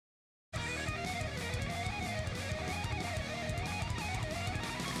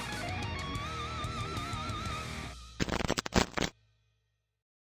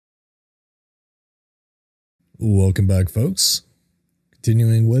Welcome back, folks.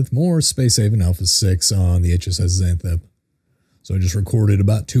 Continuing with more Space Haven Alpha 6 on the HSS Xanthippe. So I just recorded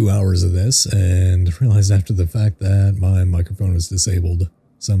about 2 hours of this and realized after the fact that my microphone was disabled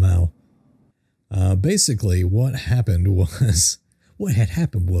somehow. Basically, what had happened was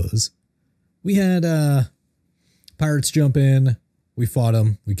we had pirates jump in, we fought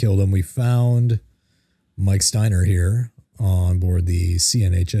them, we killed them, we found Mike Steiner here on board the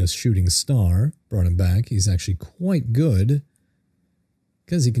CNHS Shooting Star, brought him back. He's actually quite good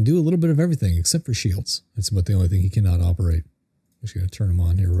because he can do a little bit of everything except for shields. That's about the only thing he cannot operate. I'm just going to turn him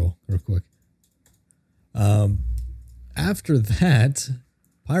on here real quick. After that,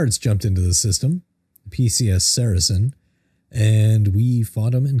 pirates jumped into the system, PCS Saracen, and we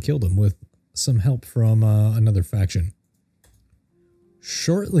fought him and killed him with some help from another faction.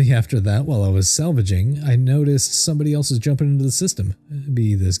 Shortly after that, while I was salvaging, I noticed somebody else was jumping into the system. It'd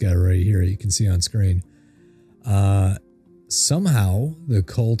be this guy right here you can see on screen. Somehow, the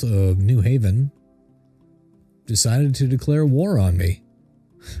cult of New Haven decided to declare war on me.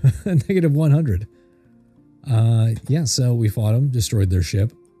 Negative 100. Yeah, so we fought them, destroyed their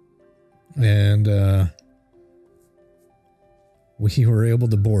ship, and we were able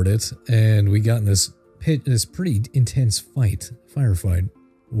to board it, and we got in this pretty intense firefight,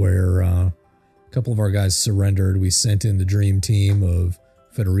 where a couple of our guys surrendered. We sent in the dream team of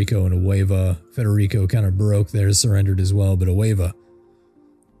Federico and Aweva. Federico kind of broke theirs, surrendered as well, but Aweva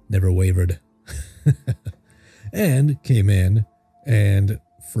never wavered. And came in and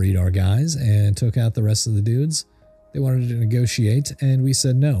freed our guys and took out the rest of the dudes. They wanted to negotiate, and we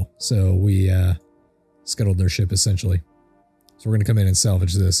said no. So we scuttled their ship, essentially. So we're going to come in and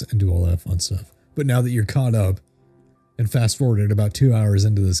salvage this and do all that fun stuff. But now that you're caught up and fast forwarded about 2 hours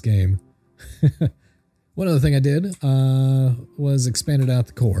into this game, one other thing I did was expanded out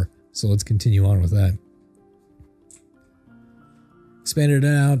the core. So let's continue on with that. Expanded it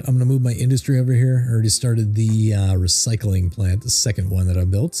out. I'm going to move my industry over here. I already started the recycling plant, the second one that I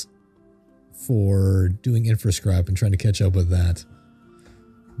built, for doing infra scrap and trying to catch up with that.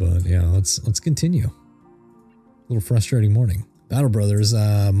 But yeah, let's continue. A little frustrating morning. Battle Brothers,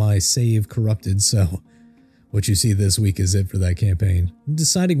 my save corrupted, so what you see this week is it for that campaign. I'm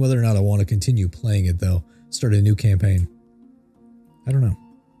deciding whether or not I want to continue playing it, though. Start a new campaign. I don't know.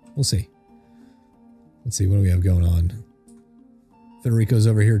 We'll see. Let's see, what do we have going on? Federico's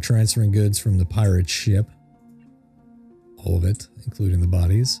over here transferring goods from the pirate ship. All of it, including the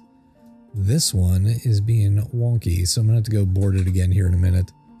bodies. This one is being wonky, so I'm going to have to go board it again here in a minute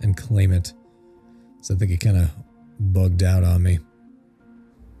and claim it. So I think it kind of bugged out on me.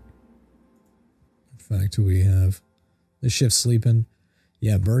 In fact, we have the ship sleeping.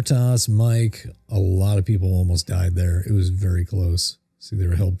 Yeah, Bertas, Mike, a lot of people almost died there. It was very close. See, they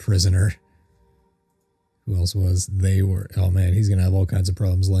were held prisoner. Who else was? They were. Oh man, he's gonna have all kinds of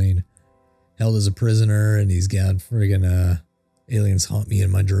problems. Lane held as a prisoner, and he's got friggin' aliens haunt me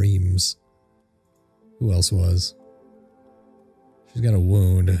in my dreams. Who else was? She's got a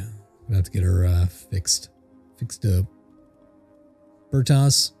wound. I'm gonna have to get her fixed up.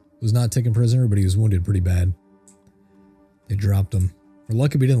 Bertas was not taken prisoner, but he was wounded pretty bad. They dropped him. We're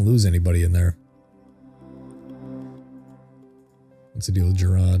lucky we didn't lose anybody in there. What's the deal with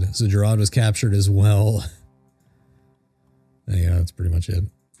Gerard? So Gerard was captured as well. Yeah, that's pretty much it.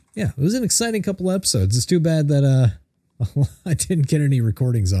 Yeah, it was an exciting couple episodes. It's too bad that I didn't get any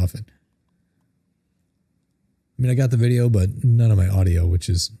recordings off it. I mean, I got the video, but none of my audio, which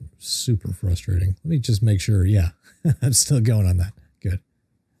is super frustrating. Let me just make sure. Yeah, I'm still going on that. Good.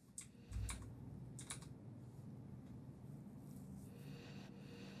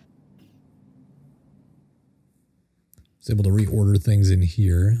 I was able to reorder things in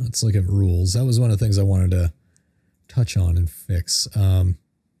here. Let's look at rules. That was one of the things I wanted to touch on and fix.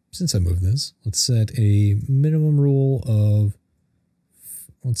 Since I moved this, let's set a minimum rule of,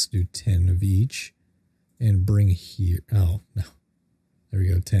 let's do 10 of each. And bring here. Oh, no. There we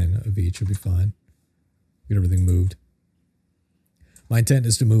go. 10 of each would be fine. Get everything moved. My intent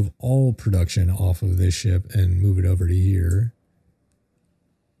is to move all production off of this ship and move it over to here.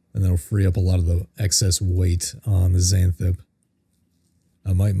 And that'll free up a lot of the excess weight on the Xanthippe.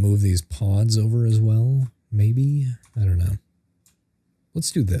 I might move these pods over as well. Maybe. I don't know.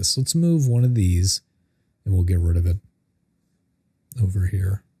 Let's do this. Let's move one of these and we'll get rid of it over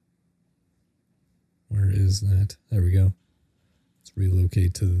here. Where is that? There we go. Let's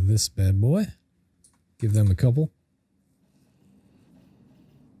relocate to this bad boy. Give them a couple.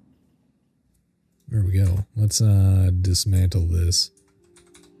 There we go. Let's dismantle this.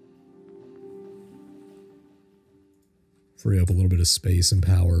 Free up a little bit of space and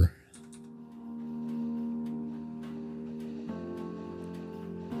power.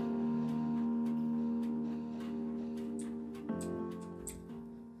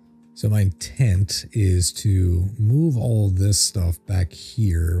 So my intent is to move all this stuff back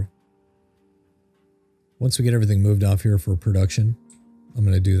here. Once we get everything moved off here for production, I'm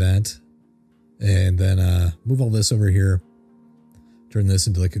going to do that. And then move all this over here. Turn this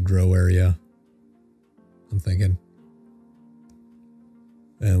into like a grow area, I'm thinking.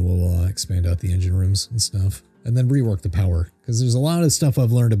 And we'll expand out the engine rooms and stuff. And then rework the power. Because there's a lot of stuff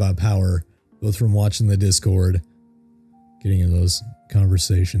I've learned about power, both from watching the Discord, getting in those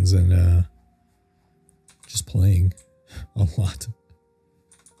conversations, and just playing a lot.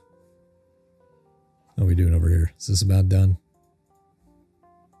 How are we doing over here? Is this about done?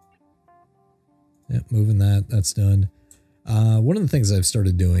 Yep, moving that. That's done. One of the things I've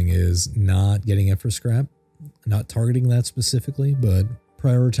started doing is not getting it for scrap. Not targeting that specifically, but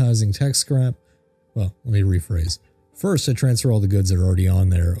prioritizing tech scrap. Well, let me rephrase. First, I transfer all the goods that are already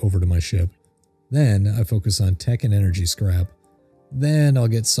on there over to my ship. Then I focus on tech and energy scrap. Then I'll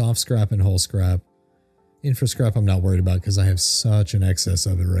get soft scrap and hull scrap. Infra scrap I'm not worried about because I have such an excess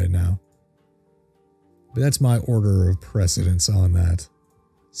of it right now. But that's my order of precedence on that.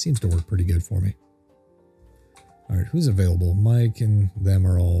 Seems to work pretty good for me. Alright, who's available? Mike and them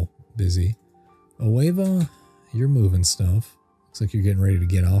are all busy. Oeva, you're moving stuff. Looks like you're getting ready to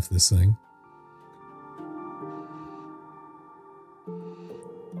get off this thing.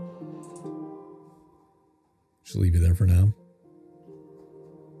 Just leave you there for now.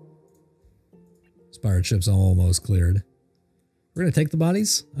 This pirate ship's almost cleared. We're going to take the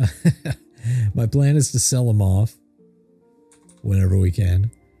bodies. My plan is to sell them off whenever we can.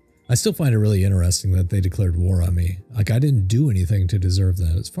 I still find it really interesting that they declared war on me. Like, I didn't do anything to deserve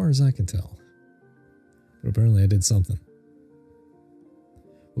that, as far as I can tell. But apparently I did something.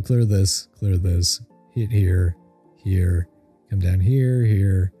 We'll clear this, hit here, here, come down here,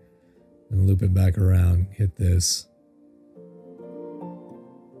 here, and loop it back around, hit this.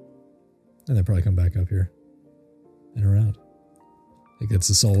 And then probably come back up here and around. I think that's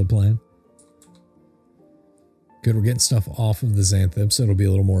a solid plan. Good, we're getting stuff off of the Xanthippe, so it'll be a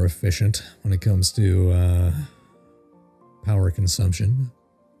little more efficient when it comes to power consumption,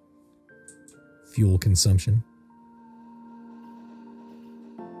 fuel consumption.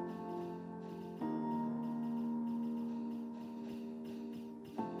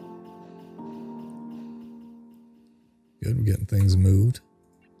 Good, we're getting things moved.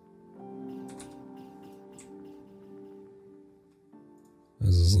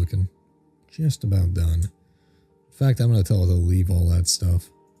 How's this looking? Just about done. In fact, I'm going to tell it to leave all that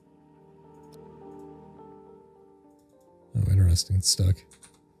stuff. Oh, interesting. It's stuck.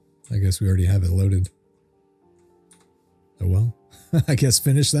 I guess we already have it loaded. Oh well. I guess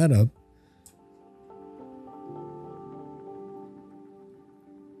finish that up.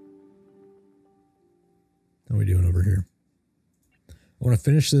 How are we doing over here? I want to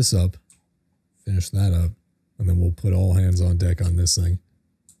finish this up. Finish that up. And then we'll put all hands on deck on this thing.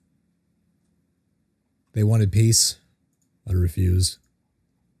 They wanted peace. I refused.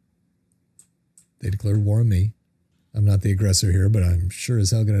 They declared war on me. I'm not the aggressor here, but I'm sure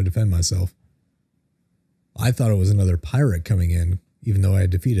as hell going to defend myself. I thought it was another pirate coming in, even though I had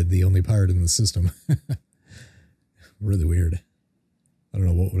defeated the only pirate in the system. Really weird. I don't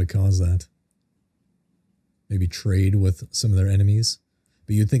know what would have caused that. Maybe trade with some of their enemies.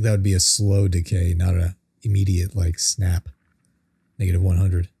 But you'd think that would be a slow decay, not an immediate, like, snap. Negative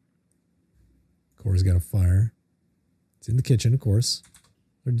 100. Core's got a fire. It's in the kitchen, of course.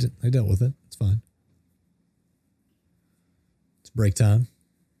 I dealt with it. It's fine. It's break time.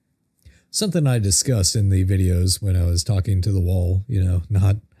 Something I discussed in the videos when I was talking to the wall, you know,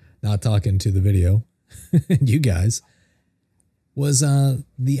 not talking to the video, you guys, was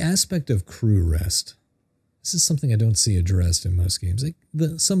the aspect of crew rest. This is something I don't see addressed in most games. Like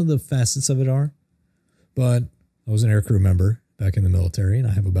some of the facets of it are, but I was an aircrew member back in the military, and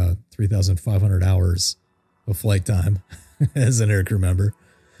I have about 3,500 hours of flight time as an aircrew member.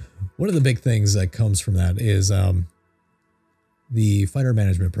 One of the big things that comes from that is the fighter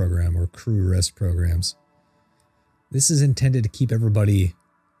management program or crew rest programs. This is intended to keep everybody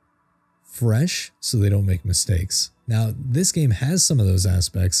fresh so they don't make mistakes. Now, this game has some of those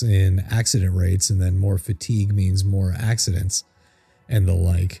aspects in accident rates, and then more fatigue means more accidents and the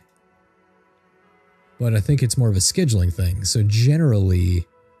like. But I think it's more of a scheduling thing. So generally,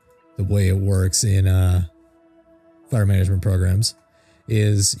 the way it works in fire management programs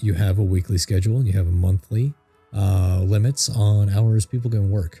is you have a weekly schedule and you have a monthly limits on hours people can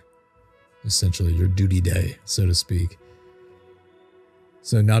work. Essentially, your duty day, so to speak.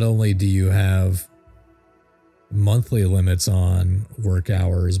 So not only do you have monthly limits on work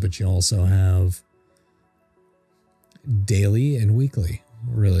hours, but you also have daily and weekly.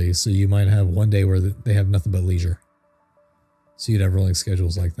 really. So you might have one day where they have nothing but leisure. So you'd have rolling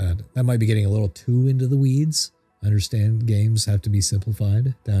schedules like that. That might be getting a little too into the weeds. I understand games have to be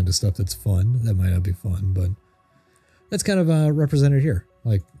simplified down to stuff that's fun. That might not be fun, but that's kind of represented here.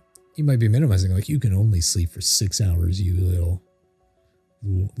 Like, you might be minimizing, like, you can only sleep for 6 hours, you little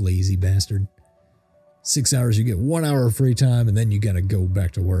lazy bastard. 6 hours, you get 1 hour of free time, and then you gotta go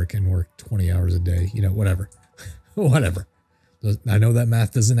back to work and work 20 hours a day. You know, whatever. Whatever. I know that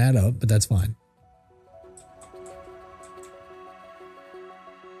math doesn't add up, but that's fine.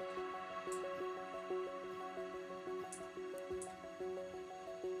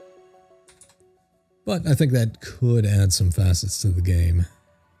 But I think that could add some facets to the game.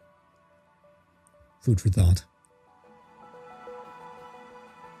 Food for thought.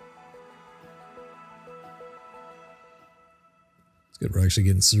 It's good we're actually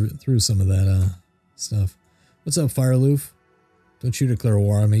getting through some of that stuff. What's up, Fireloof? Don't you declare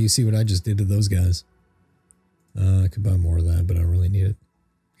war on me. You see what I just did to those guys. I could buy more of that, but I don't really need it.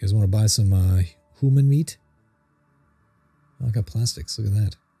 You guys want to buy some human meat? Oh, I got plastics. Look at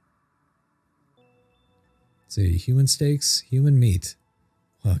that. Let's see, human steaks, human meat.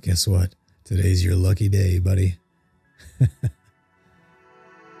 Well, guess what? Today's your lucky day, buddy. I'll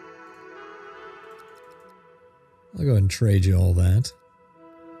go ahead and trade you all that.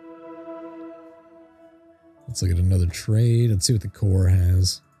 Let's look at another trade. Let's see what the core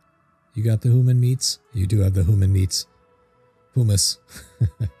has. You got the human meats? You do have the human meats. Hummus.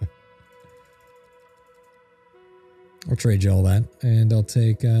 I'll trade you all that, and I'll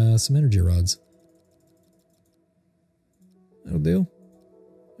take some energy rods. That'll do.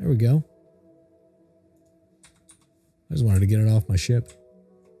 There we go. I just wanted to get it off my ship.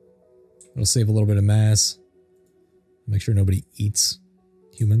 It'll save a little bit of mass. Make sure nobody eats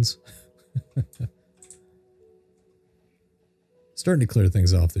humans. Starting to clear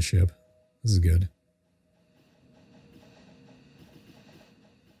things off the ship. This is good.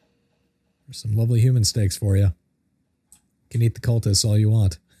 There's some lovely human steaks for you. You can eat the cultists all you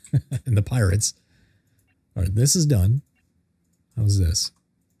want. And the pirates. Alright, this is done. How's this?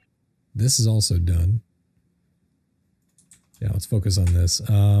 This is also done. Yeah, let's focus on this.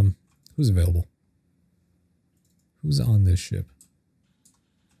 Who's available? Who's on this ship?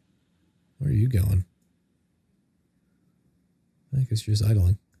 Where are you going? I guess you're just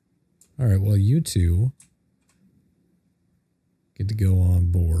idling. Alright, well, you two get to go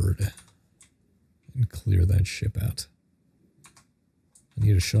on board and clear that ship out. I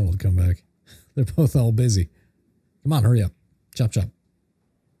need a shuttle to come back. They're both all busy. Come on, hurry up. Chop, chop.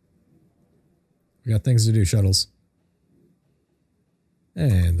 We got things to do, shuttles.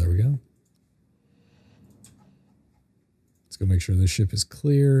 And there we go. Let's go make sure this ship is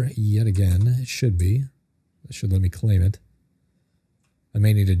clear yet again. It should be. It should let me claim it. I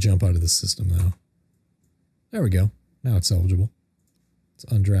may need to jump out of the system, though. There we go. Now it's salvageable. Let's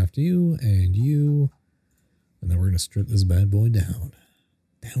undraft you and you. And then we're going to strip this bad boy down.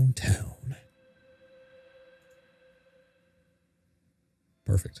 Downtown.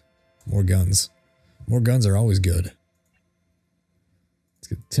 Perfect. More guns. More guns are always good. Let's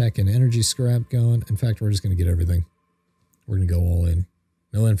get tech and energy scrap going. In fact, we're just going to get everything. We're going to go all in.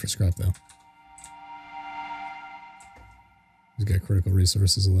 No in for scrap, though. He's got critical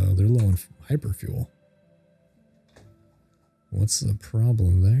resources low. They're low on hyperfuel. What's the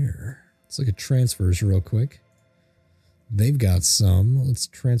problem there? Let's look at transfers real quick. They've got some. Let's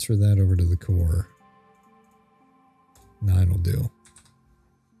transfer that over to the core. 9 will do.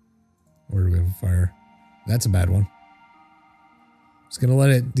 Where do we have a fire? That's a bad one. Just going to let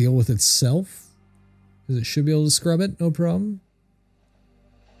it deal with itself. Because it should be able to scrub it. No problem.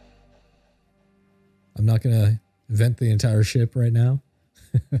 I'm not going to vent the entire ship right now.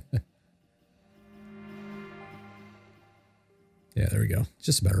 Yeah, there we go.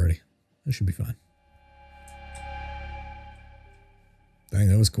 Just about ready. That should be fine. Dang,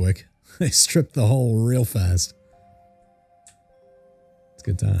 that was quick. They stripped the hull real fast. It's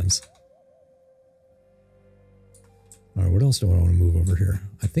good times. Alright, what else do I want to move over here?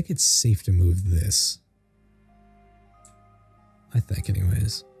 I think it's safe to move this. I think,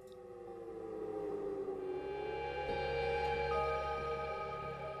 anyways.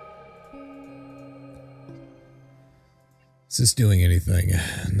 Is this doing anything?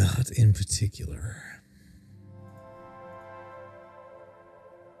 Not in particular.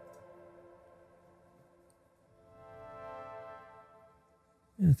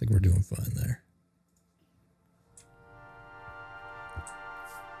 Yeah, I think we're doing fine there.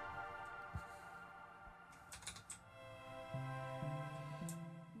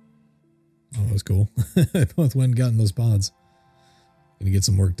 Oh, that was cool. I both went and got in those pods. Gonna get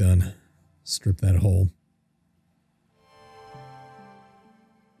some work done. Strip that hole.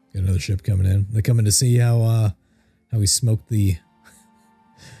 Got another ship coming in. They're coming to see how we smoked the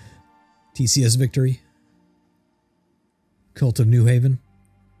TCS Victory. Cult of New Haven.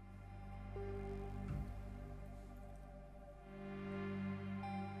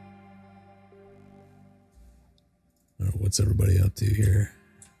 Oh, what's everybody up to here?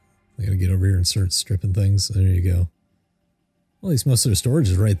 I gotta get over here and start stripping things. There you go. Well, at least most of the storage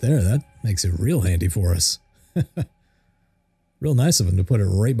is right there. That makes it real handy for us. Real nice of them to put it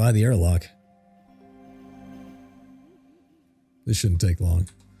right by the airlock. This shouldn't take long.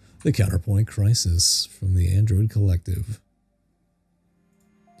 The Counterpoint Crisis from the Android Collective.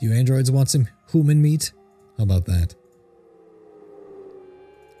 Do you androids want some human meat? How about that?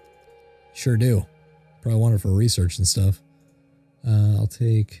 Sure do. Probably want it for research and stuff. I'll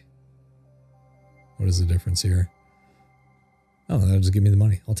take... What is the difference here? Oh, that'll just give me the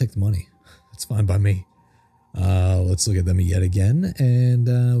money. I'll take the money. It's fine by me. Let's look at them yet again. And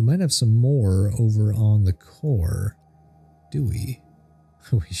we might have some more over on the core. Do we?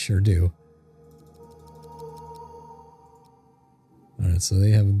 We sure do. Alright, so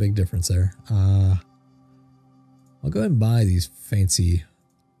they have a big difference there. I'll go ahead and buy these fancy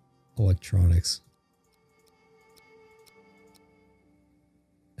electronics.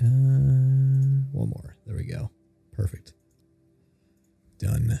 One more. There we go. Perfect.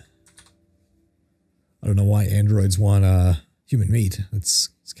 Done. I don't know why androids want human meat. It's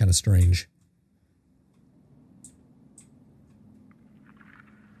kind of strange.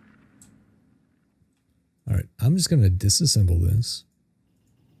 Alright, I'm just going to disassemble this.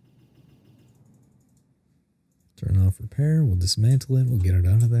 Turn off repair. We'll dismantle it. We'll get it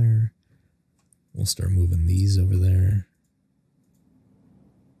out of there. We'll start moving these over there.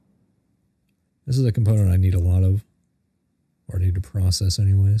 This is a component I need a lot of. Or I need to process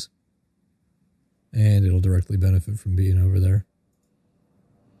anyways. And it'll directly benefit from being over there.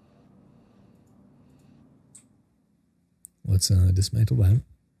 Let's dismantle that.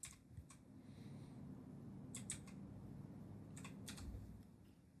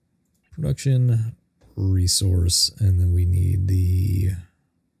 Production, resource, and then we need the...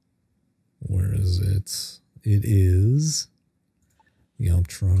 Where is it? It is the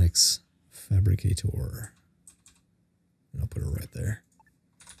Optronics Fabricator. And I'll put it right there.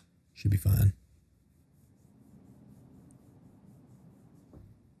 Should be fine.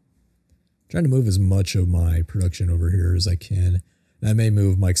 Trying to move as much of my production over here as I can. And I may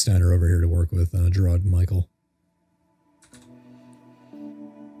move Mike Steiner over here to work with Gerard and Michael.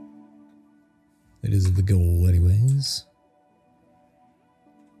 It is the goal anyways.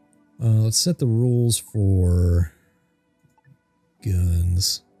 Let's set the rules for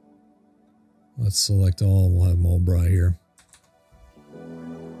guns. Let's select all. We'll have Mulbry here.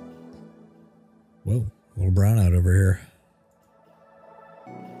 Whoa, a little brownout over here.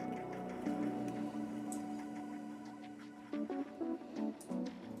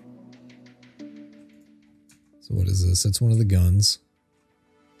 So what is this? It's one of the guns.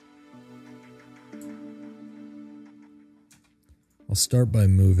 I'll start by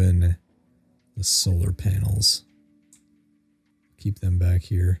moving the solar panels. Keep them back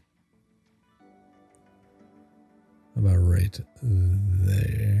here. About right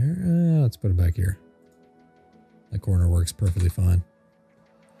there. Let's put it back here. That corner works perfectly fine.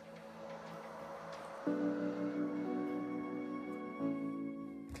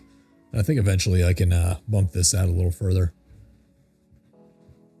 I think eventually I can bump this out a little further.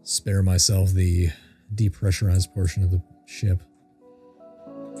 Spare myself the depressurized portion of the ship.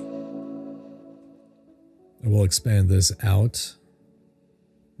 I will expand this out.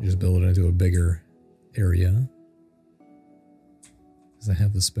 Just build it into a bigger area. Because I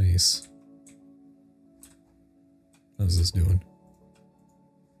have the space. How's this doing?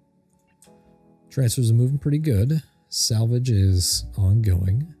 Transfers are moving pretty good. Salvage is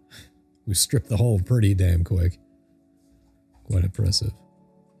ongoing. We stripped the hull pretty damn quick. Quite impressive.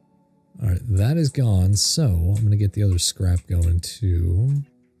 Alright, that is gone, so I'm going to get the other scrap going too.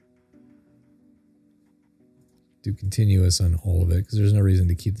 Do continuous on all of it, because there's no reason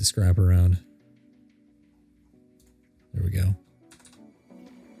to keep the scrap around. There we go.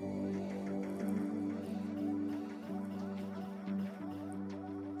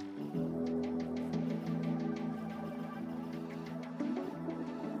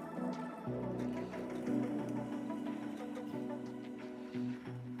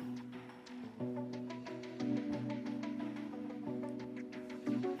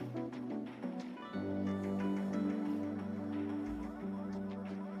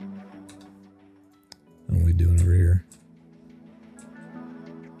 What are we doing over here?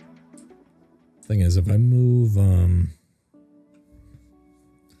 Thing is, if I move him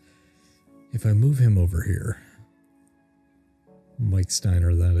over here, Mike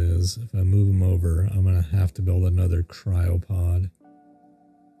Steiner, that is, if I move him over, I'm going to have to build another cryopod.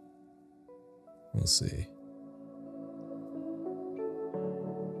 We'll see.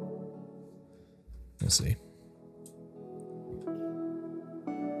 We'll see.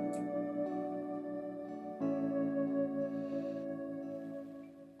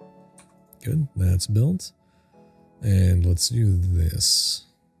 Good, that's built. And let's do this.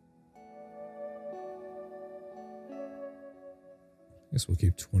 I guess we'll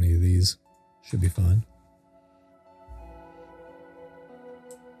keep 20 of these. Should be fine.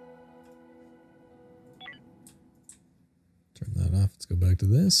 Turn that off. Let's go back to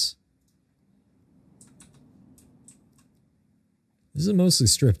this. This is mostly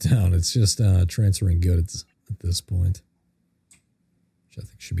stripped down. It's just transferring goods at this point. Which I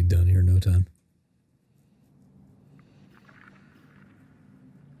think should be done here in no time.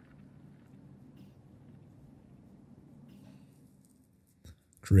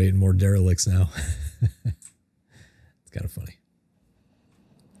 Creating more derelicts now. It's kind of funny.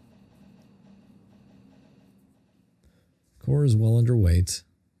 Core is well underweight.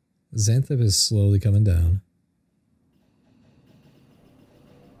 Xanthippe is slowly coming down.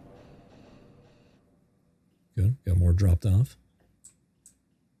 Good. Got more dropped off.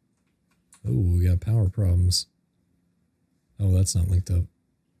 Oh, we got power problems. Oh, that's not linked up.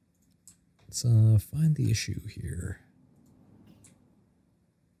 Let's find the issue here.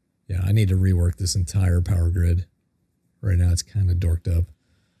 Yeah, I need to rework this entire power grid. Right now it's kind of dorked up.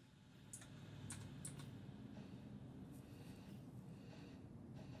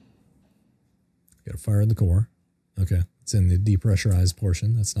 Got a fire in the core. Okay, it's in the depressurized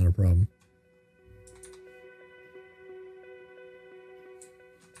portion. That's not a problem.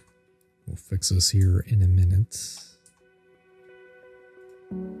 We'll fix this here in a minute.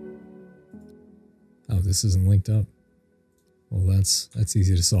 Oh, this isn't linked up. Well, that's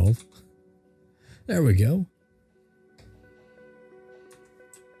easy to solve. There we go.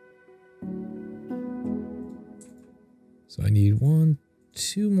 So I need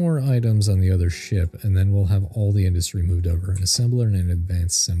 2 more items on the other ship, and then we'll have all the industry moved over. An assembler and an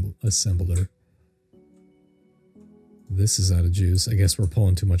advanced assembler. This is out of juice. I guess we're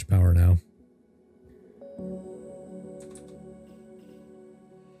pulling too much power now.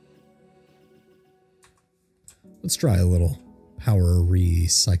 Let's try a little power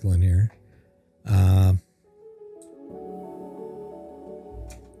recycling here.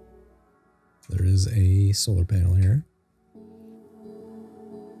 There is a solar panel here.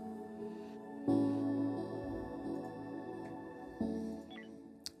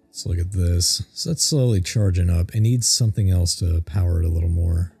 Let's look at this. So that's slowly charging up. It needs something else to power it a little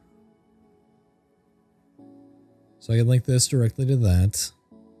more. So I can link this directly to that.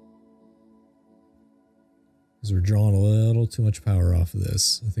 Because we're drawing a little too much power off of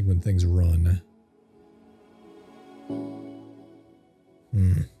this. I think when things run.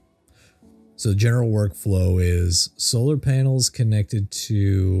 So the general workflow is solar panels connected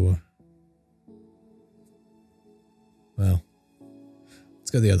to... Well,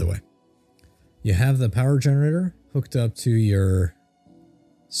 let's go the other way. You have the power generator hooked up to your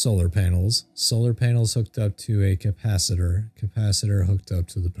solar panels. Solar panels hooked up to a capacitor. Capacitor hooked up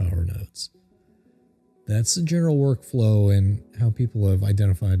to the power nodes. That's the general workflow and how people have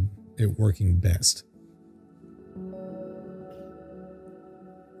identified it working best.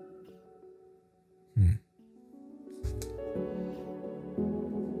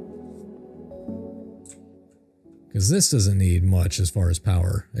 Because this doesn't need much as far as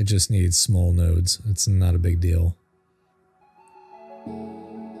power. It just needs small nodes. It's not a big deal.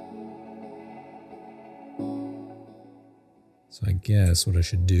 So I guess what I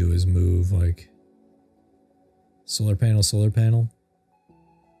should do is move like solar panel,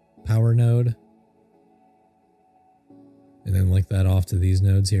 power node, and then link that off to these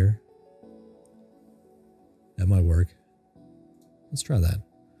nodes here. That might work. Let's try that.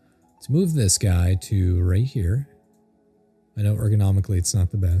 Let's move this guy to right here. I know ergonomically it's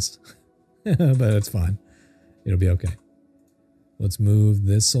not the best, but it's fine. It'll be okay. Let's move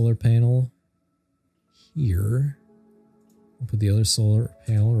this solar panel here. We'll put the other solar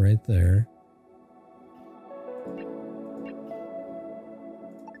panel right there.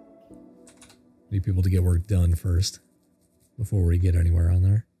 Need people to get work done first before we get anywhere on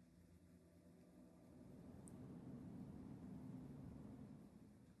there.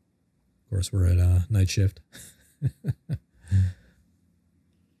 Of course, we're at night shift.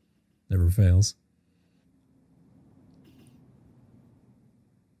 Never fails.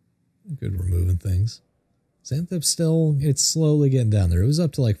 Good, we're moving. things. Xanthippe's still, it's slowly getting down there. It was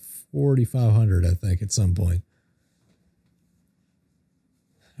up to like 4,500, I think, at some point.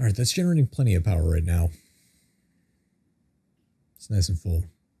 All right, that's generating plenty of power right now. It's nice and full.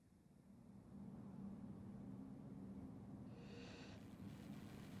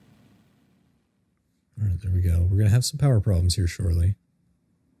 All right, there we go. We're going to have some power problems here shortly.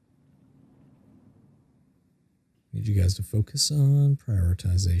 Need you guys to focus on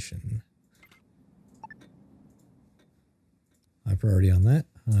prioritization. High priority on that.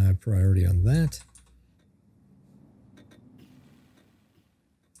 High priority on that.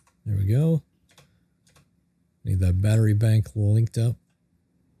 There we go. Need that battery bank linked up.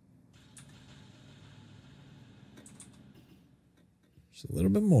 Just a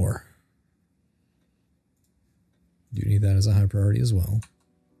little bit more. Do need that as a high priority as well. All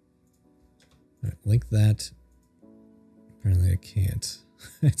right, link that. Apparently I can't.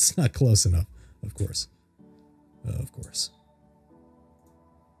 It's not close enough, of course. Of course.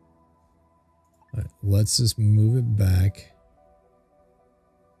 All right, let's just move it back.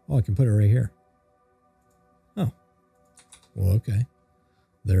 Oh, I can put it right here. Oh. Well, okay.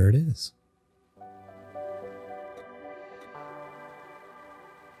 There it is.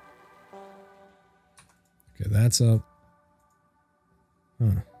 Okay, that's up.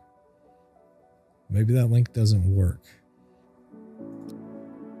 Huh. Maybe that link doesn't work.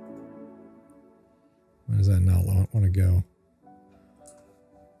 Why does that not want to go?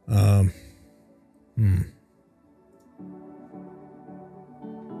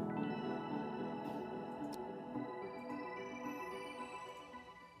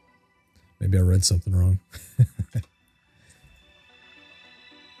 Maybe I read something wrong.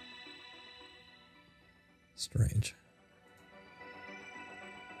 Strange.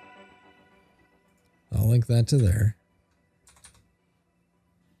 I'll link that to there.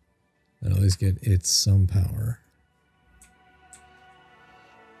 That'll at least get it some power.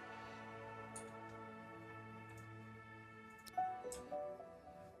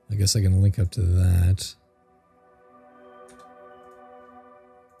 I guess I can link up to that.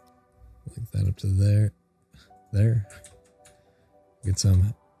 Link that up to there. There. Get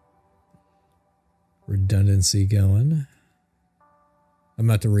some redundancy going. I'm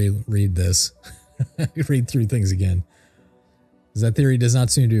about to read this. Read through things again. Because that theory does not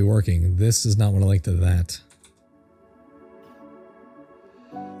seem to be working. This does not want to link to that.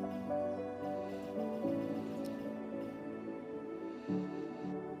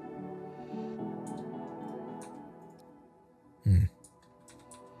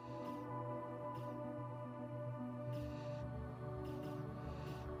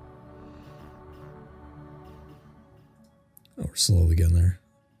 Oh, we're slowly getting there.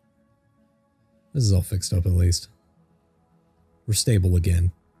 This is all fixed up at least. We're stable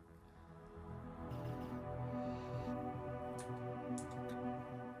again.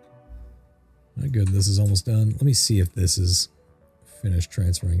 Not good. This is almost done. Let me see if this is finished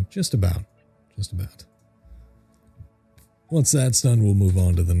transferring. Just about. Just about. Once that's done, we'll move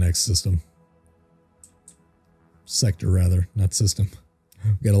on to the next system. Sector, rather, not system.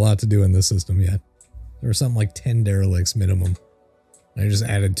 We've got a lot to do in this system yet. There were something like 10 derelicts minimum. I just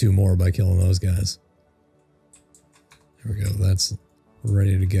added 2 more by killing those guys. There we go. That's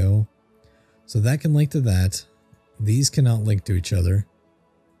ready to go. So that can link to that. These cannot link to each other.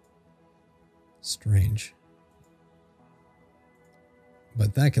 Strange.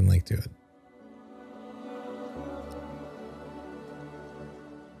 But that can link to it.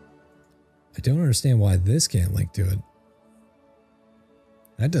 I don't understand why this can't link to it.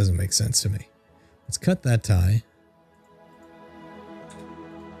 That doesn't make sense to me. Let's cut that tie.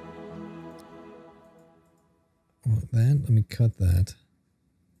 Let me cut that.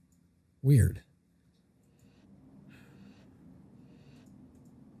 Weird.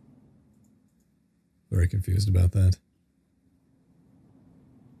 Very confused about that.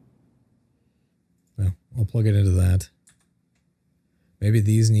 Well, I'll plug it into that. Maybe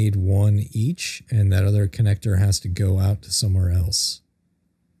these need 1 each, and that other connector has to go out to somewhere else.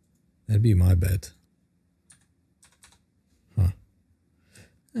 That'd be my bet. Huh.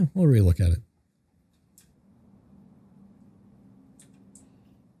 Yeah, we'll relook at it.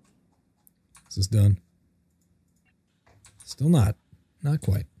 Is this done? Still not. Not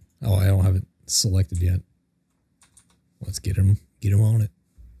quite. Oh, I don't have it selected yet. Let's get him on it.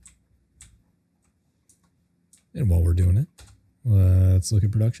 And while we're doing it, let's look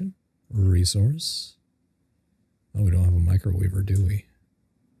at production. Resource. Oh, we don't have a microweaver, do we?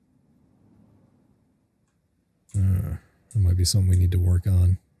 That might be something we need to work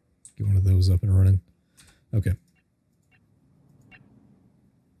on. Get one of those up and running. Okay.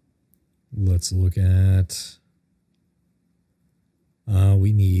 Let's look at...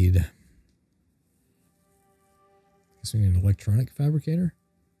 we need... I guess we need an electronic fabricator?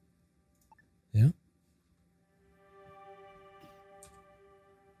 Yeah.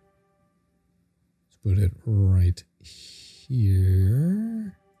 Let's put it right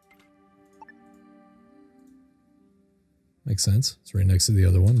here. Makes sense. It's right next to the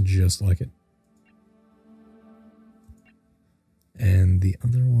other one, just like it. And the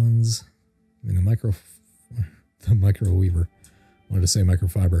other ones, I mean, the microweaver. I wanted to say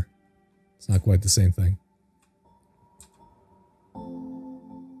microfiber. It's not quite the same thing.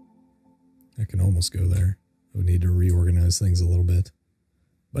 I can almost go there. I would need to reorganize things a little bit.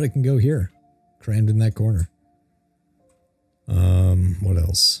 But I can go here. Crammed in that corner. What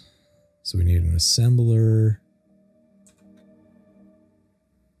else? So we need an assembler.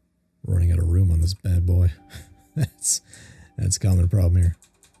 Running out of room on this bad boy. That's a common problem here.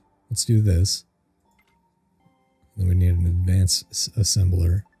 Let's do this. Then we need an advanced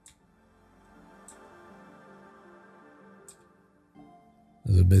assembler.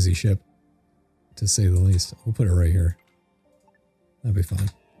 This is a busy ship, to say the least. We'll put it right here. That'll be fine.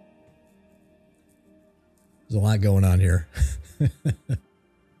 There's a lot going on here.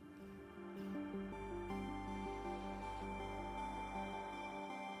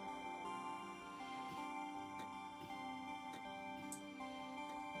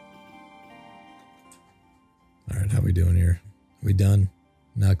 Alright, how we doing here? Are we done?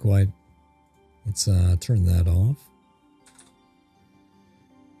 Not quite. Let's turn that off.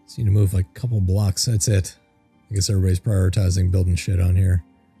 Just need to move like a couple blocks. That's it. I guess everybody's prioritizing building shit on here.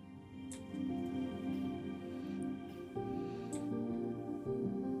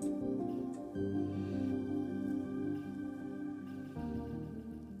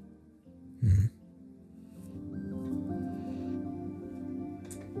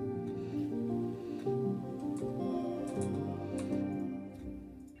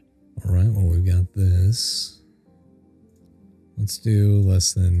 Alright, well, we've got this. Let's do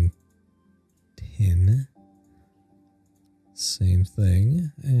less than 10. Same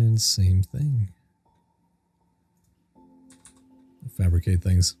thing and same thing. Fabricate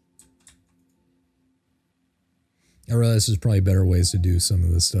things. I realize there's probably better ways to do some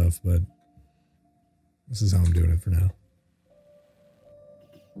of this stuff, but this is how I'm doing it for now.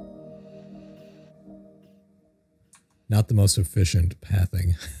 Not the most efficient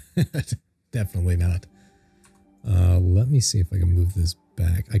pathing. Definitely not. Let me see if I can move this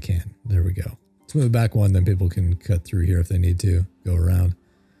back. I can. There we go. Let's move it back one, then people can cut through here if they need to. Go around.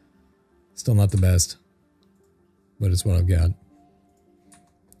 Still not the best, but it's what I've got.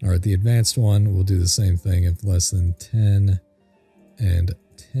 Alright, the advanced one, we'll do the same thing if less than 10 and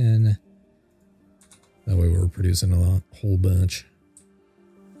 10. That way we're producing a whole bunch.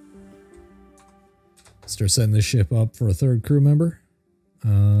 Start setting this ship up for a third crew member.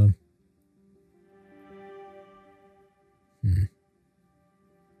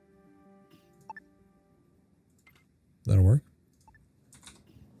 That'll work.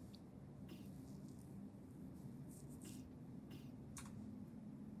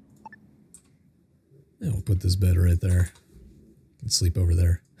 And we'll put this bed right there. You can sleep over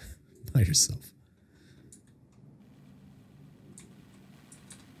there by yourself.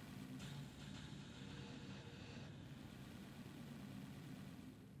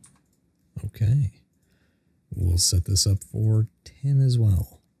 Okay. We'll set this up for 10 as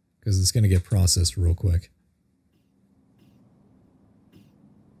well, because it's going to get processed real quick.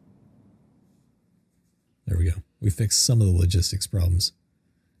 There we go. We fixed some of the logistics problems.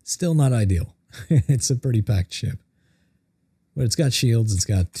 Still not ideal. It's a pretty packed ship. But it's got shields. It's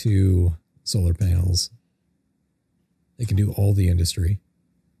got 2 solar panels. It can do all the industry.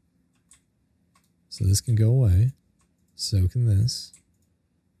 So this can go away. So can this.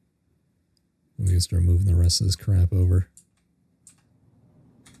 We can start moving the rest of this crap over.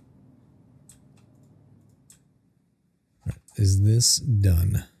 All right, is this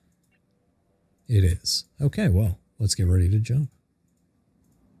done? It is. Okay, well, let's get ready to jump.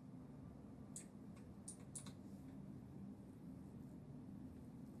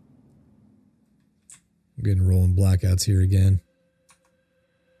 I'm getting rolling blackouts here again.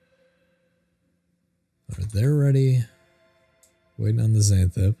 All right, they're ready. Waiting on the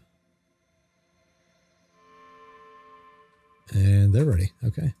Xanthippe. And they're ready.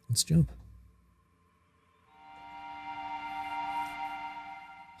 Okay, let's jump.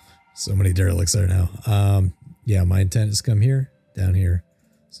 So many derelicts there now. Yeah, my intent is to come here, down here.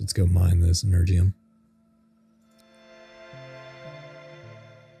 So let's go mine this energium.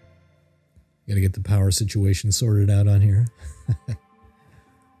 Gotta get the power situation sorted out on here.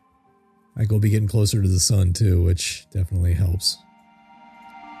 I will be getting closer to the sun too, which definitely helps.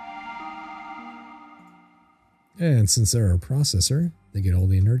 And since they're a processor, they get all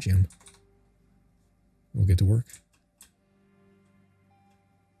the energium. We'll get to work.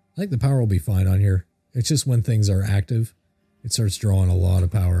 I think the power will be fine on here. It's just when things are active, it starts drawing a lot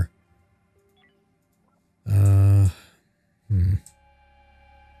of power.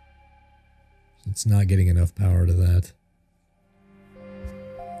 It's not getting enough power to that.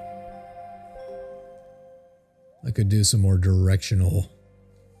 I could do some more directional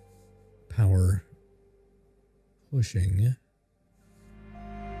power pushing.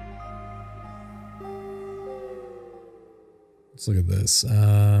 Let's look at this.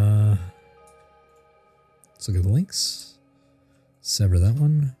 Let's look at the links. Sever that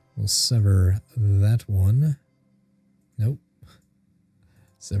one. We'll sever that one. Nope.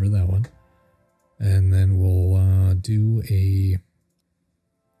 Sever that one. And then we'll do a...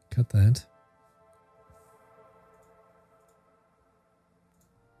 cut that.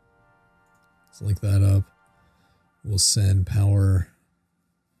 Let's link that up. We'll send power.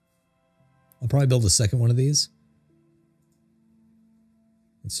 I'll probably build a second one of these.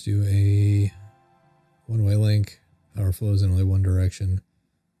 Let's do a one-way link. Power flows in only one direction.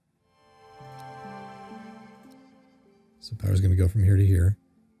 So power's going to go from here to here.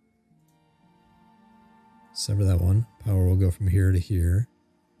 Sever that one. Power will go from here to here.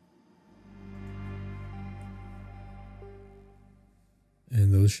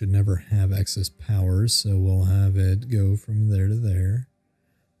 And those should never have excess power, so we'll have it go from there to there.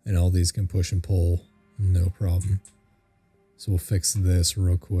 And all these can push and pull, no problem. So we'll fix this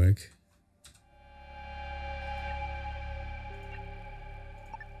real quick.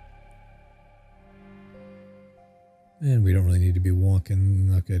 And we don't really need to be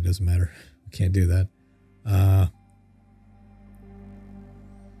walking. Okay, it doesn't matter. We can't do that.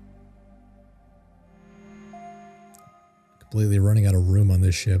 Completely running out of room on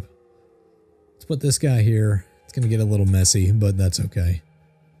this ship. Let's put this guy here. It's going to get a little messy, but that's okay.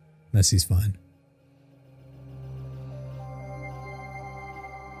 Messy's fine.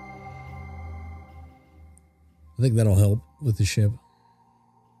 I think that'll help with the ship.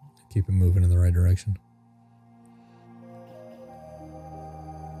 Keep it moving in the right direction.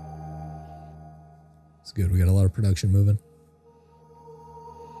 It's good. We got a lot of production moving.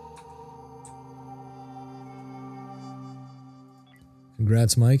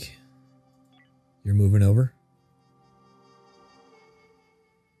 Congrats, Mike. You're moving over.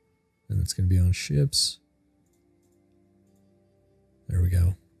 And it's going to be on ships. There we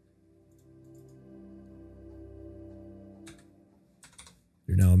go.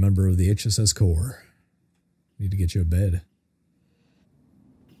 You're now a member of the HSS Corps. Need to get you a bed.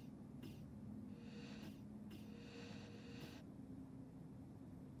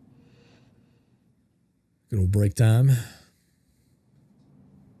 Good old break time.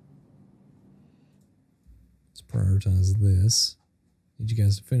 Let's prioritize this. Need you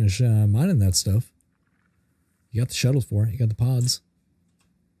guys to finish mining that stuff. You got the shuttles for it. You got the pods.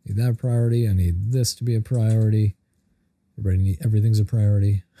 Need that a priority. I need this to be a priority. Everything's a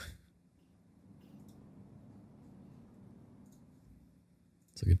priority.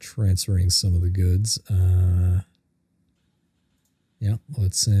 Let's look at transferring some of the goods. Yeah,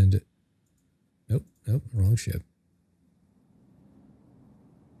 let's send... Nope, wrong ship.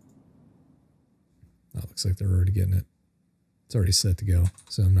 That looks like they're already getting it. It's already set to go,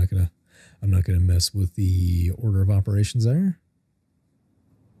 so I'm not gonna mess with the order of operations there.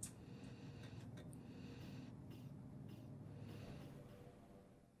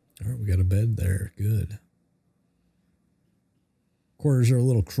 All right, we got a bed there. Good. Quarters are a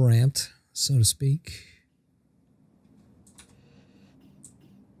little cramped, so to speak.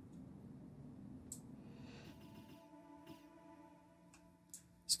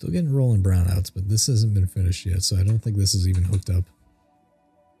 Still getting rolling brownouts, but this hasn't been finished yet, so I don't think this is even hooked up.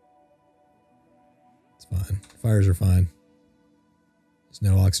 It's fine. Fires are fine. There's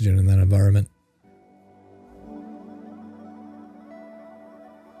no oxygen in that environment.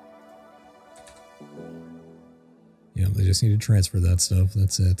 Yeah, they just need to transfer that stuff.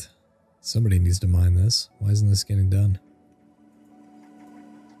 That's it. Somebody needs to mine this. Why isn't this getting done?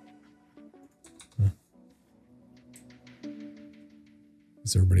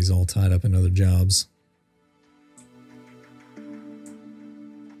 Because everybody's all tied up in other jobs.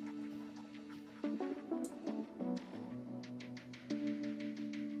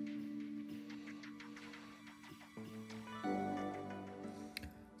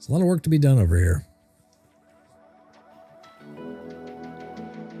 There's a lot of work to be done over here.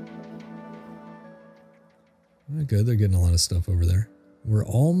 Good, they're getting a lot of stuff over there. We're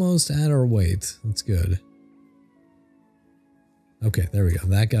almost at our weight. That's good. Okay, there we go.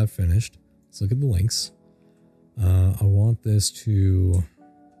 That got finished. Let's look at the links. I want this to...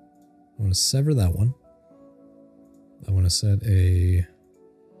 I want to sever that one. I want to set a...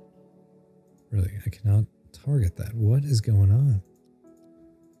 Really, I cannot target that. What is going on?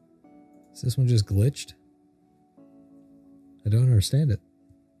 Is this one just glitched? I don't understand it.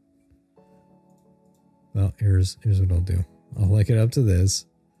 Well, here's what I'll do. I'll link it up to this.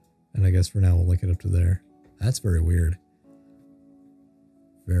 And I guess for now we'll link it up to there. That's very weird.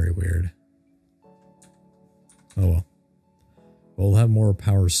 Very weird. Oh well. We'll have more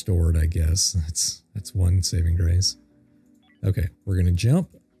power stored, I guess. That's one saving grace. Okay, we're gonna jump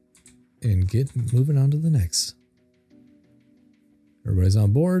and get moving on to the next. Everybody's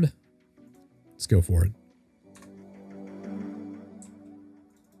on board. Let's go for it.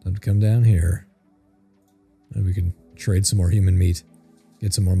 Time to come down here. And we can trade some more human meat.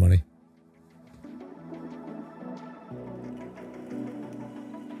 Get some more money.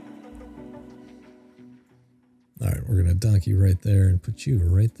 Alright, we're gonna dock you right there and put you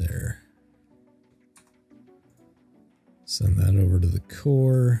right there. Send that over to the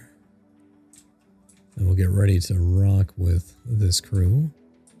core. And we'll get ready to rock with this crew.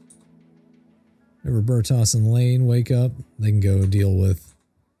 Whenever Bertos and Lane wake up, they can go deal with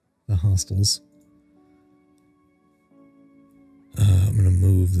the hostiles. I'm going to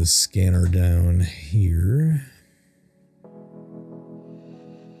move the scanner down here.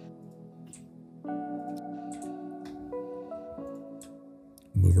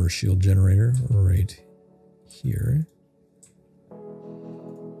 Move our shield generator right here.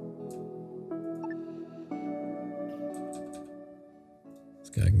 This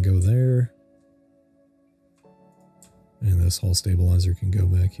guy can go there. And this hull stabilizer can go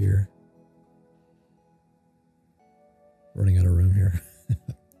back here. Running out of room here.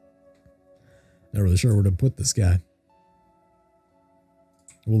 Not really sure where to put this guy.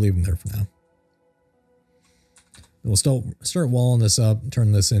 We'll leave him there for now. We'll start walling this up,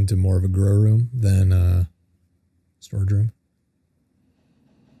 turn this into more of a grow room than storage room.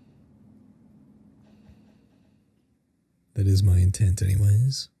 That is my intent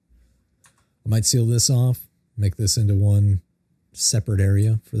anyways. I might seal this off, make this into one separate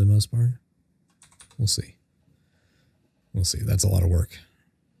area for the most part. We'll see. We'll see. That's a lot of work.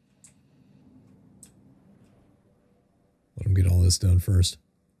 Let him get all this done first.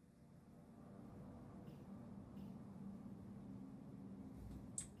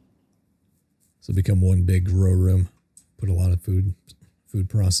 So become one big grow room. Put a lot of food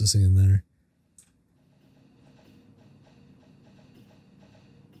processing in there.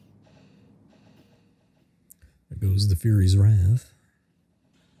 There goes the Fury's Wrath.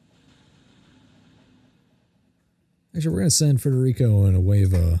 Actually, we're going to send Federico and a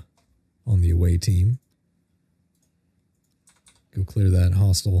wave on the away team. Go clear that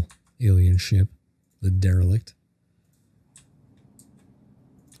hostile alien ship, the Derelict.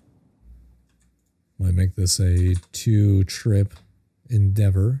 Might make this a 2-trip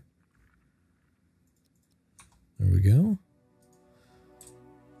endeavor. There we go.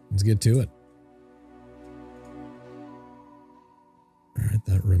 Let's get to it. Alright,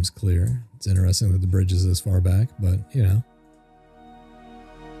 that room's clear. It's interesting that the bridge is this far back, but, you know.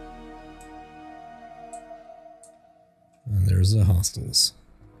 And there's the hostiles.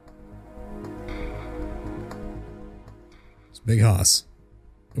 It's Big Hoss.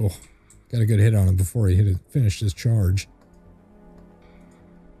 Oh, got a good hit on him before he finished his charge.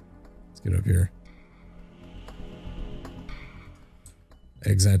 Let's get up here.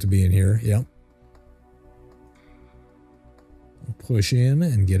 Xanthippe in here, yep. Push in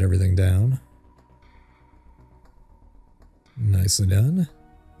and get everything down. Nicely done.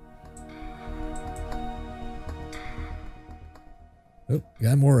 Oh,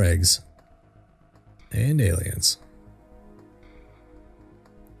 got more eggs. And aliens.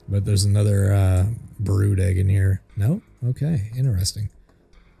 But there's another brood egg in here. No? Okay, interesting.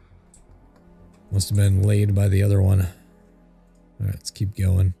 Must have been laid by the other one. Alright, let's keep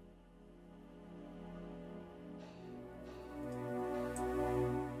going.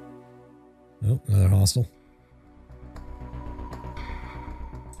 Oh, another hostile.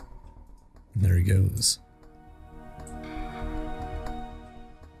 And there he goes.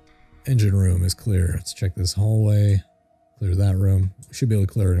 Engine room is clear. Let's check this hallway. Clear that room. We should be able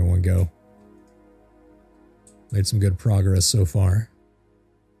to clear it in one go. Made some good progress so far.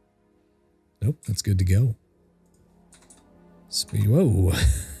 Nope, that's good to go. Speed. Whoa.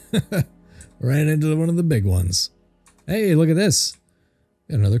 Ran into one of the big ones. Hey, look at this.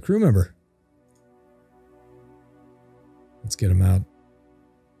 Got another crew member. Let's get him out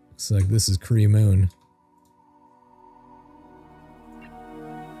Looks like this is Kree Moon.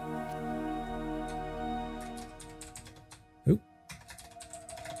 Oop.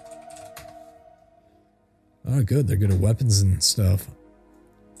 Oh, good. They're good at weapons and stuff.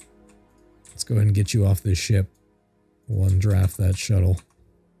 Let's go ahead and get you off this ship. We'll undraft that shuttle.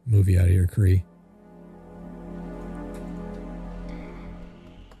 Move you out of here, Kree.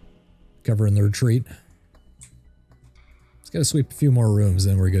 Covering the retreat. Just gotta sweep a few more rooms,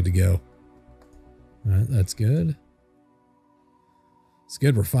 then we're good to go. Alright, that's good. It's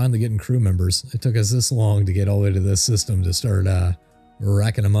good, we're finally getting crew members. It took us this long to get all the way to this system to start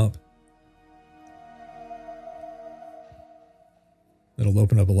racking them up. That'll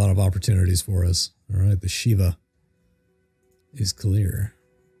open up a lot of opportunities for us. Alright, the Shiva is clear.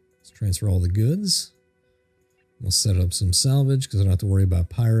 Let's transfer all the goods. We'll set up some salvage because I don't have to worry about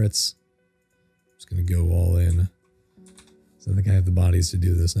pirates. Just gonna go all in. So I think I have the bodies to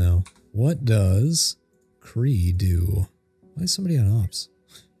do this now. What does Kree do? Why is somebody on ops?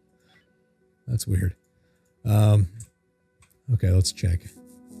 That's weird. Okay, let's check.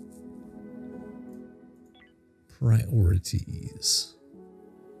 Priorities.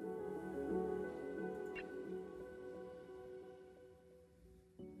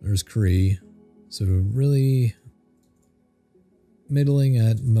 There's Kree. So really middling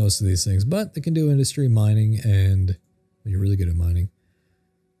at most of these things, but they can do industry, mining, and well, you're really good at mining,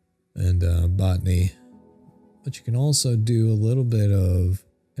 and botany. But you can also do a little bit of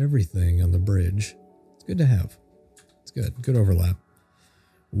everything on the bridge. It's good to have. It's good. Good overlap.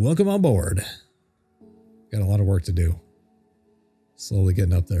 Welcome on board. Got a lot of work to do. Slowly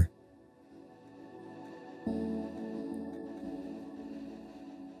getting up there.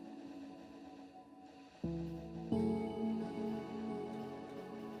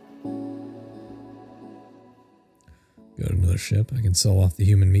 Go to another ship. I can sell off the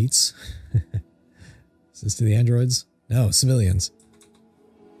human meats. Is this to the androids? No, civilians.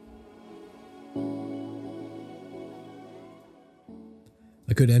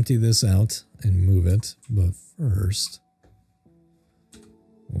 I could empty this out and move it, but first,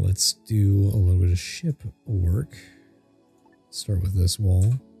 let's do a little bit of ship work. Start with this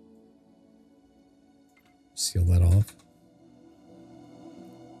wall. Seal that off.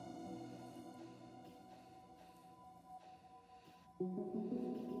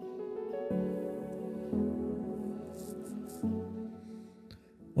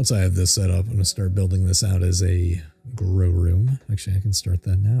 Once I have this set up, I'm going to start building this out as a grow room. Actually, I can start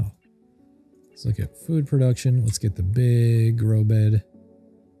that now. Let's look at food production. Let's get the big grow bed.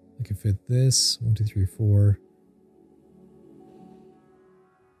 I can fit this. 1, 2, 3, 4.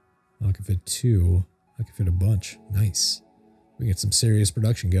 Oh, I can fit 2. I can fit a bunch. Nice. We get some serious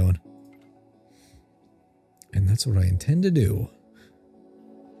production going. And that's what I intend to do.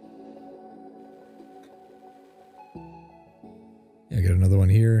 Yeah, I got another one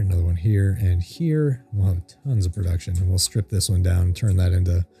here, and here. We'll have tons of production, and we'll strip this one down and turn that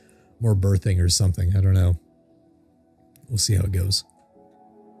into more birthing or something. I don't know. We'll see how it goes.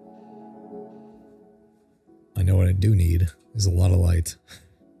 I know what I do need is a lot of light.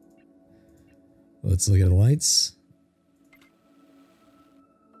 Let's look at the lights.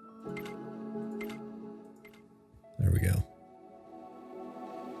 There we go.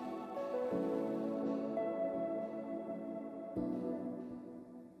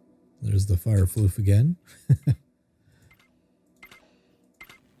 There's the fire floof again. Let's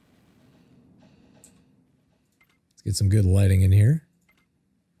get some good lighting in here.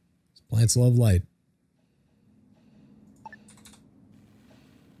 Plants love light.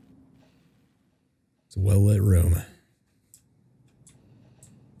 It's a well-lit room.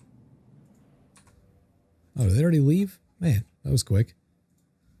 Oh, did they already leave? Man, that was quick.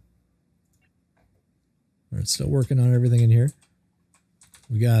 Alright, still working on everything in here.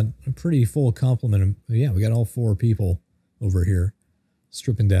 We got a pretty full complement of, yeah, we got all 4 people over here.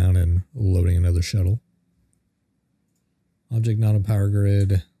 Stripping down and loading another shuttle. Object not a power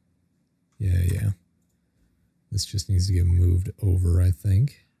grid. Yeah. This just needs to get moved over, I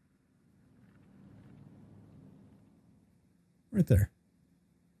think. Right there.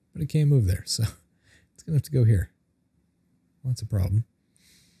 But it can't move there, so it's going to have to go here. Well, that's a problem.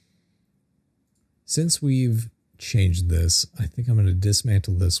 Since we've changed this, I think I'm going to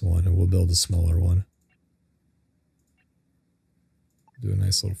dismantle this one and we'll build a smaller one. Do a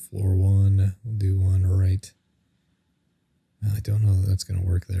nice little floor one. We'll do one right. I don't know that that's going to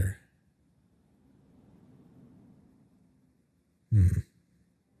work there. Well,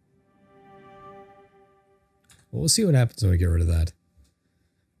 we'll see what happens when we get rid of that.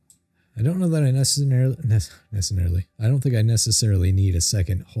 I don't know that I necessarily. I don't think I necessarily need a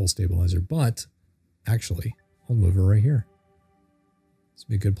second hull stabilizer, but actually, I'll move her right here. This would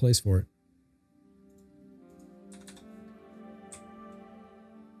be a good place for it.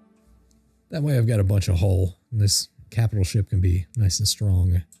 That way I've got a bunch of hull, and this capital ship can be nice and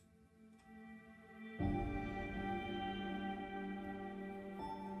strong.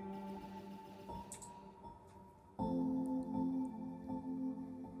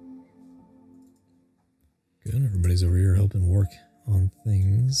 Good, everybody's over here helping work on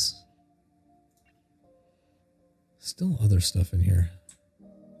things. Still other stuff in here.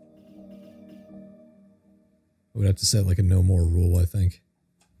 I would have to set like a no more rule, I think.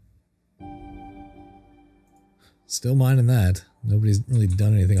 Still minding that. Nobody's really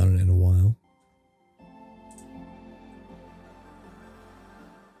done anything on it in a while.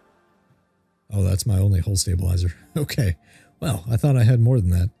 Oh, that's my only hull stabilizer. Okay. Well, I thought I had more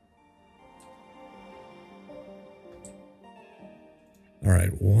than that.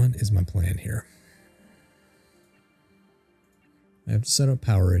 Alright, what is my plan here? I have to set up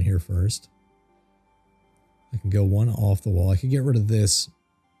power in here first. I can go one off the wall. I can get rid of this.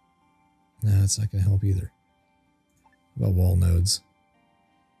 Nah, it's not going to help either. What about wall nodes?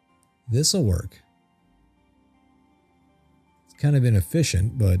 This'll work. It's kind of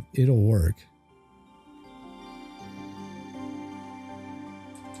inefficient, but it'll work.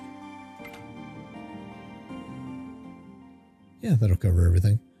 Yeah, that'll cover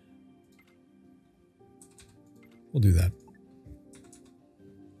everything. We'll do that.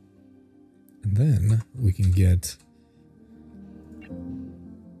 And then we can get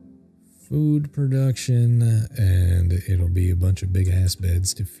food production, and it'll be a bunch of big ass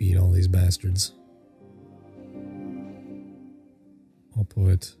beds to feed all these bastards. I'll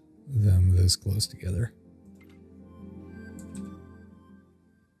put them this close together. And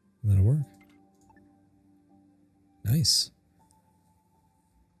that'll work. Nice.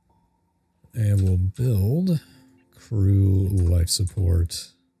 And we'll build crew life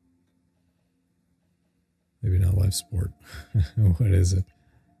support. Maybe not life support. What is it?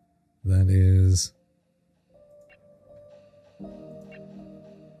 That is...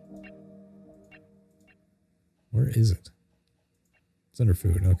 Where is it? It's under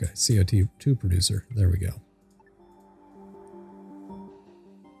food. Okay. CO2 producer. There we go.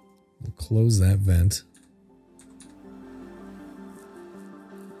 We'll close that vent.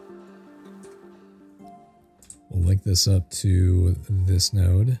 We'll link this up to this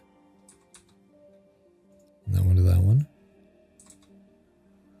node. And that one to that one.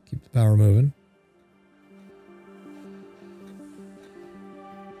 Keep the power moving.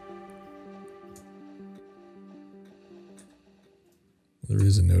 There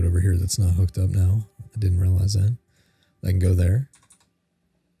is a node over here that's not hooked up now. I didn't realize that. I can go there.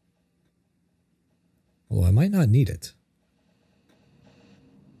 Although I might not need it.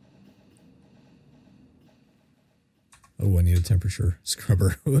 Oh, I need a temperature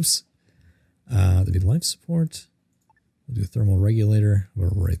scrubber. Whoops. That'd be life support. We'll do a thermal regulator. We're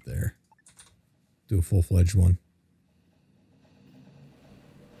right there. Do a full-fledged one.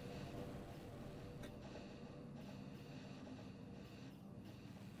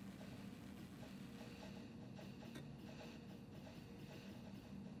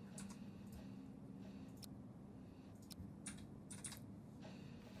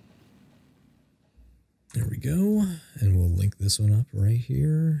 There we go. And we'll link this one up right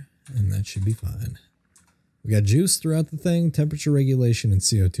here. And that should be fine. We got juice throughout the thing, temperature regulation, and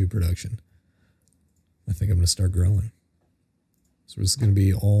CO2 production. I think I'm going to start growing. So this is going to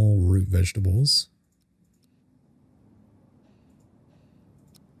be all root vegetables.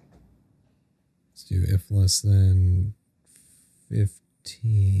 Let's do if less than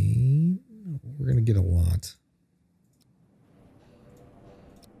 15. We're going to get a lot.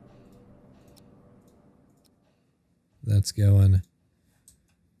 That's going.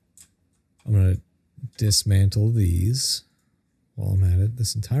 I'm going to dismantle these while I'm at it.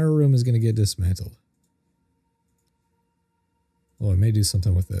 This entire room is going to get dismantled. Oh, I may do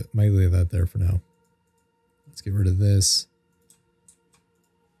something with it. Might leave that there for now. Let's get rid of this.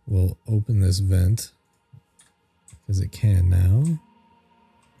 We'll open this vent because it can now.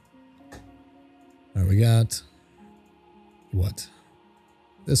 All right, we got what?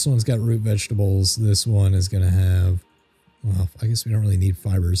 This one's got root vegetables. This one is going to have, well, I guess we don't really need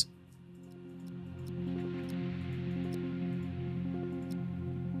fibers.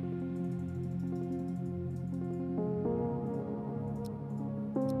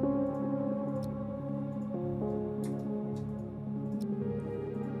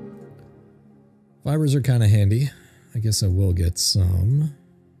 Fibers are kind of handy. I guess I will get some.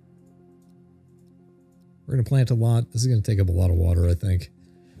 We're going to plant a lot. This is going to take up a lot of water, I think.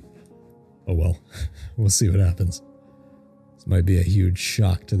 Oh well. We'll see what happens. This might be a huge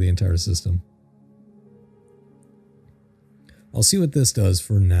shock to the entire system. I'll see what this does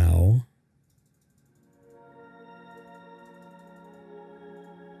for now.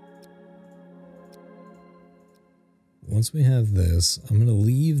 Once we have this, I'm going to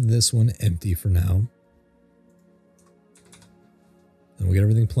leave this one empty for now. And we'll get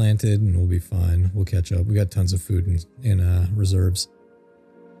everything planted and we'll be fine. We'll catch up. We got tons of food in reserves.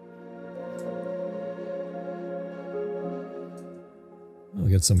 Oh,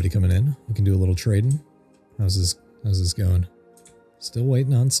 we got somebody coming in. We can do a little trading. How's this going? Still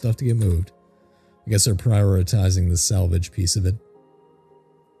waiting on stuff to get moved. I guess they're prioritizing the salvage piece of it.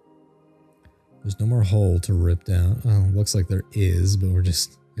 There's no more hole to rip down. Oh, looks like there is, but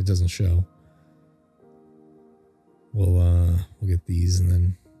it doesn't show. We'll get these and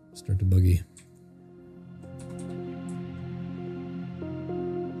then start to boogie.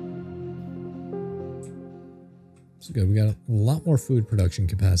 So good, we got a lot more food production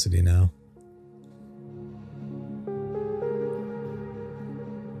capacity now.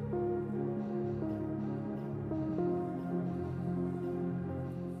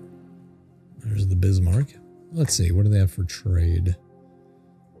 There's the Bismarck. Let's see, what do they have for trade?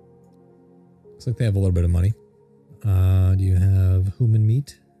 Looks like they have a little bit of money. Do you have human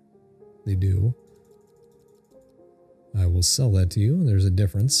meat? They do. I will sell that to you. There's a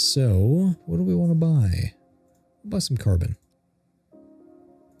difference. So, what do we want to buy? We'll buy some carbon.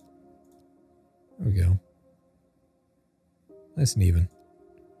 There we go. Nice and even.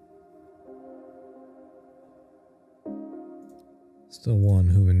 Still one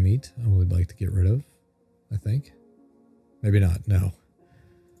human meat I would like to get rid of, I think. Maybe not, no. How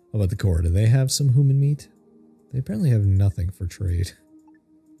about the core? Do they have some human meat? They apparently have nothing for trade.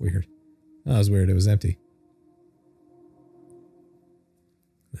 Weird. Oh, that was weird. It was empty.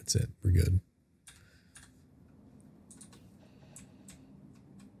 That's it. We're good.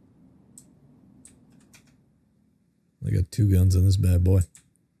 I got 2 guns on this bad boy.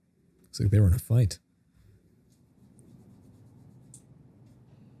 Looks like they were in a fight.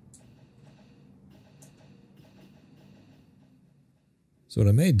 So what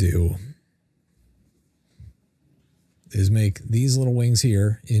I may do is make these little wings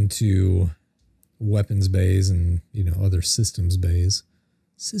here into weapons bays and, you know, other systems bays,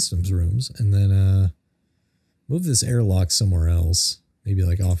 systems rooms, and then move this airlock somewhere else. Maybe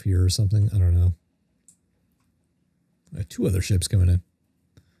like off here or something. I don't know. I have 2 other ships coming in.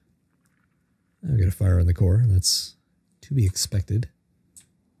 I've got a fire on the core. That's to be expected.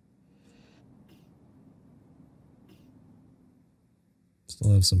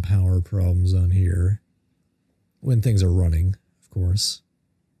 Still have some power problems on here. When things are running, of course.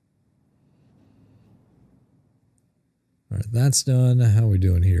 Alright, that's done. How are we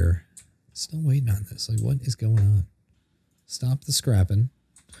doing here? Still waiting on this. Like, what is going on? Stop the scrapping.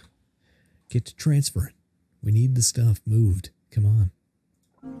 Get to transferring. We need the stuff moved. Come on.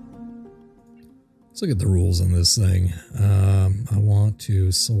 Let's look at the rules on this thing. I want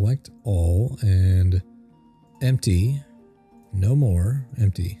to select all and empty. No more.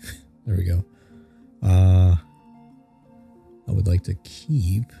 Empty. There we go. I would like to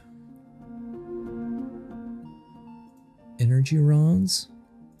keep energy rods.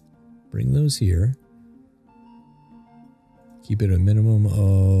 Bring those here. Keep it a minimum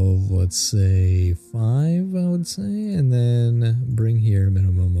of, let's say, 5, I would say. And then bring here a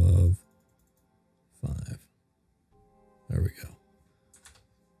minimum of 5. There we go.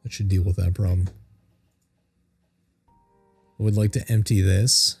 That should deal with that problem. I would like to empty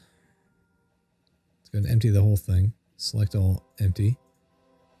this. Let's go ahead and empty the whole thing. Select all, empty.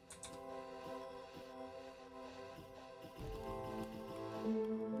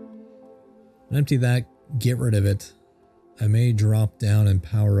 Empty that, get rid of it. I may drop down in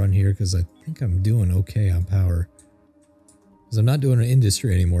power on here because I think I'm doing okay on power. Because I'm not doing an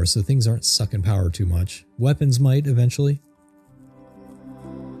industry anymore, so things aren't sucking power too much. Weapons might eventually.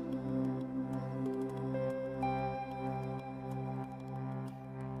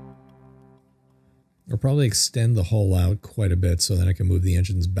 I'll probably extend the hull out quite a bit so that I can move the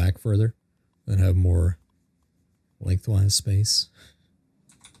engines back further and have more lengthwise space.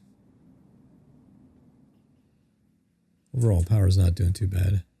 Overall, power's not doing too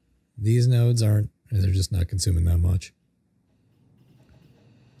bad. These nodes aren't, they're just not consuming that much.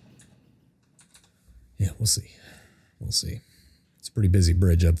 Yeah, we'll see. We'll see. It's a pretty busy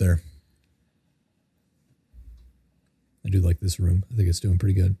bridge up there. I do like this room. I think it's doing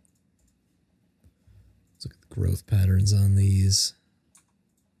pretty good. Let's look at the growth patterns on these.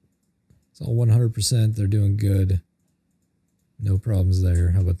 It's all 100%. They're doing good. No problems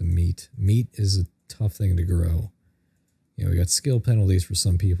there. How about the meat? Meat is a tough thing to grow. You know, we got skill penalties for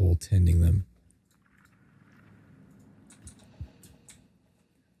some people tending them.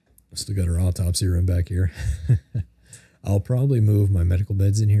 Still got our autopsy room back here. I'll probably move my medical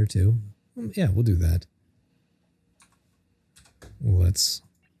beds in here too. Yeah, we'll do that. Let's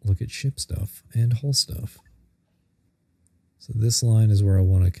look at ship stuff and hull stuff. So this line is where I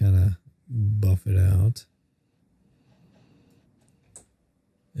want to kind of buff it out.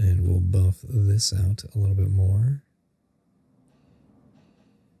 And we'll buff this out a little bit more.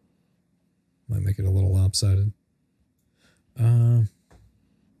 Might make it a little lopsided.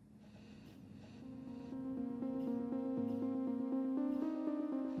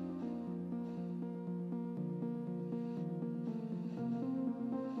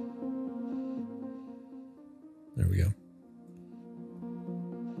 There we go.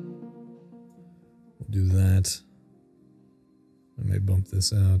 We'll do that. I may bump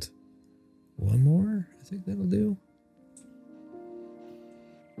this out. One more? I think that'll do.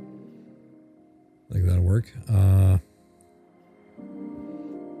 I think that'll work. I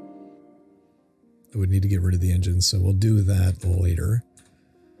would need to get rid of the engine, so we'll do that later.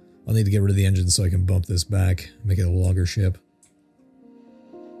 I'll need to get rid of the engine so I can bump this back, make it a longer ship.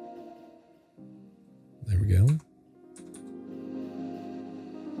 There we go.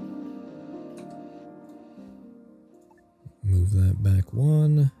 Move that back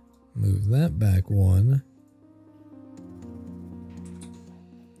one. Move that back one.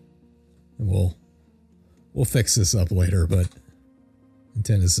 And we'll fix this up later, but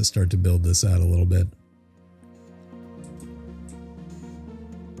intent is to start to build this out a little bit.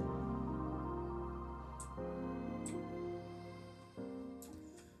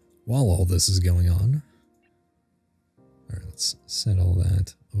 While all this is going on, all right, let's set all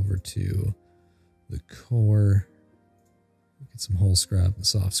that over to the core. Get some whole scrap and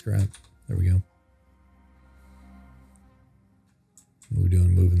soft scrap. There we go. What are we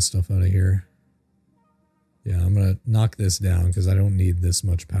doing? Moving stuff out of here. Yeah, I'm going to knock this down because I don't need this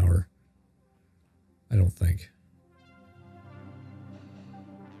much power. I don't think.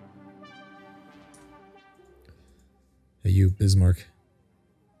 Hey, you, Bismarck.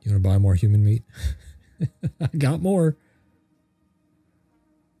 You want to buy more human meat? I got more.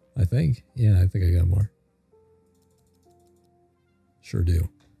 I think. Yeah, I think I got more. Sure do.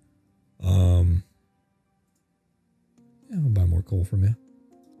 Yeah, I'll buy more coal from you.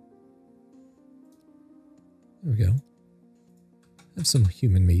 There we go. Have some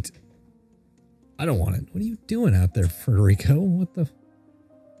human meat. I don't want it. What are you doing out there, Federico? What the? Did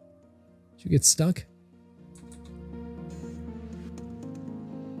you get stuck?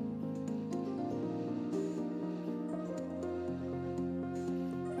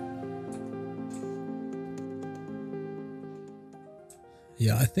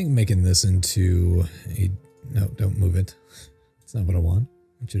 Yeah, I think making this into a... No, don't move it. That's not what I want.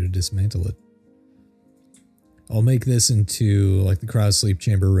 I want you to dismantle it. I'll make this into like the cryosleep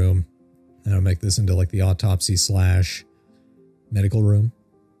chamber room. And I'll make this into like the autopsy / medical room.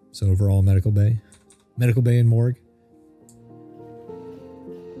 So overall medical bay. Medical bay and morgue.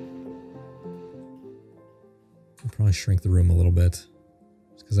 I'll probably shrink the room a little bit.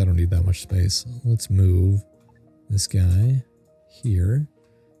 Just because I don't need that much space. Let's move this guy here.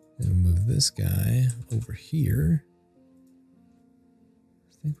 And we'll move this guy over here.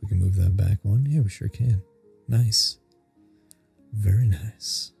 I think we can move that back one. Yeah, we sure can. Nice. Very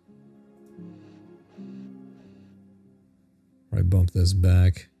nice. Right, bump this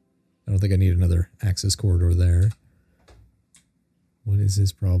back. I don't think I need another access corridor there. What is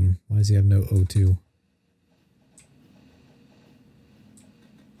his problem? Why does he have no O2?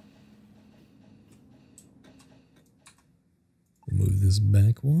 We'll move this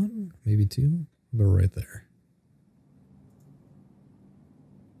back one, maybe two, but right there.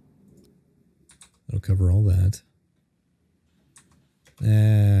 That'll cover all that.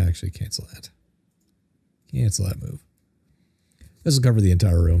 Actually, cancel that. Cancel that move. This will cover the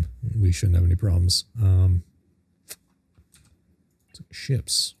entire room. We shouldn't have any problems.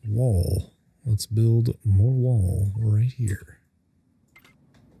 Ships, wall. Let's build more wall right here.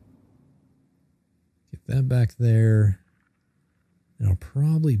 Get that back there. And I'll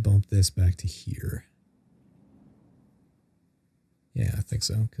probably bump this back to here. Yeah, I think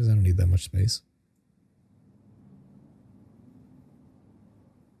so, because I don't need that much space.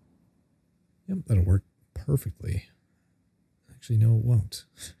 Yep, that'll work perfectly. Actually, no, it won't.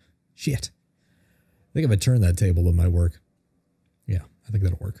 Shit. I think if I turn that table, it might work. Yeah, I think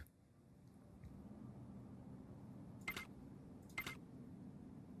that'll work.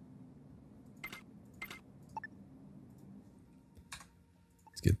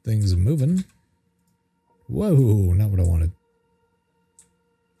 Let's get things moving. Whoa, not what I wanted.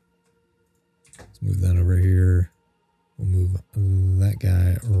 Let's move that over here. We'll move that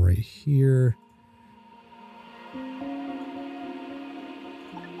guy right here.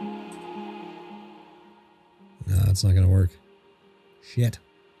 No, it's not going to work. Shit.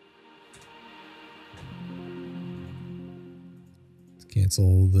 Let's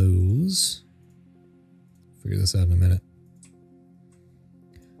cancel those. Figure this out in a minute.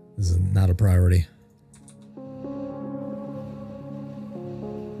 This is not a priority.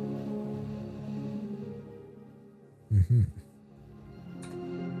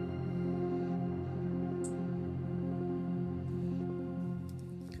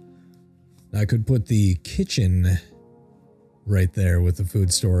 I could put the kitchen right there with the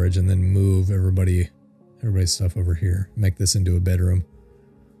food storage and then move everybody's stuff over here. Make this into a bedroom.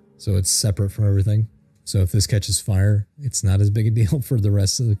 So it's separate from everything. So if this catches fire, it's not as big a deal for the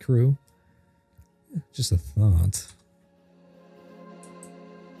rest of the crew. Just a thought.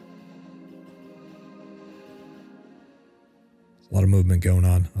 A lot of movement going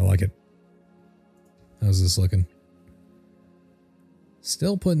on. I like it. How's this looking?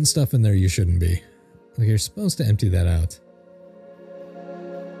 Still putting stuff in there you shouldn't be. Like, you're supposed to empty that out.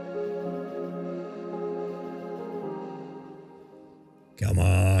 Come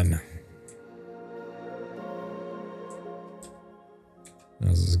on.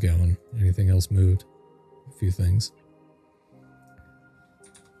 How's this going? Anything else moved? A few things.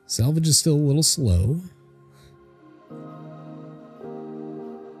 Salvage is still a little slow.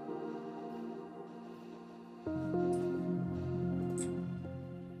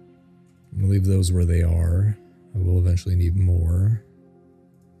 I'm gonna leave those where they are. I will eventually need more.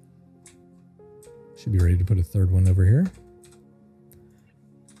 Should be ready to put a third one over here.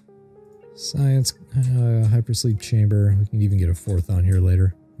 Science, hypersleep chamber. We can even get a fourth on here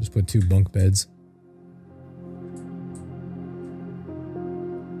later. Just put 2 bunk beds.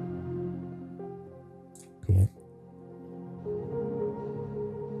 Cool.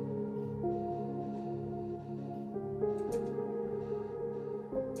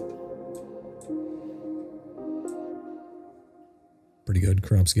 Pretty good.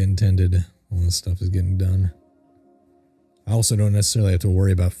 Crops getting tended. All this stuff is getting done. I also don't necessarily have to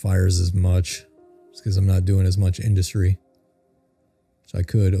worry about fires as much. Just because I'm not doing as much industry. So I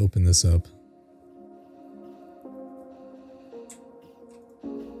could open this up.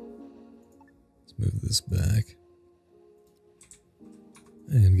 Let's move this back.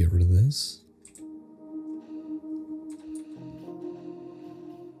 And get rid of this.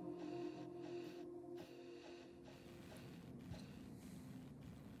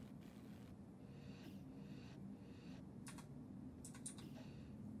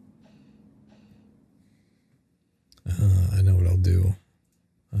 I know what I'll do.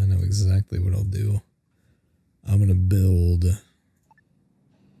 I know exactly what I'll do. I'm going to build...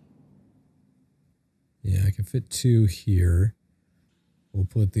 Yeah, I can fit 2 here. We'll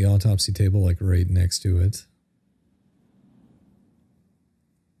put the autopsy table like right next to it.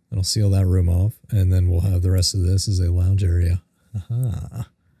 And I'll seal that room off. And then we'll have the rest of this as a lounge area. Aha.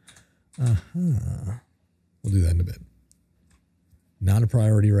 Aha. We'll do that in a bit. Not a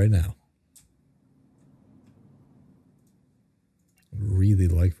priority right now. Really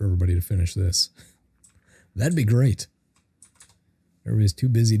like for everybody to finish this. That'd be great. Everybody's too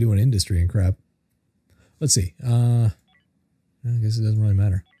busy doing industry and crap. Let's see. I guess it doesn't really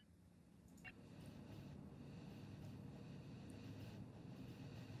matter.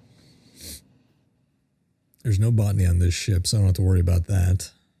 There's no botany on this ship, so I don't have to worry about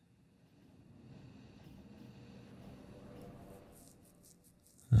that.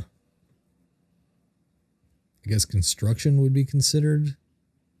 I guess construction would be considered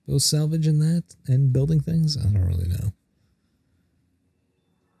both salvage in that and building things? I don't really know.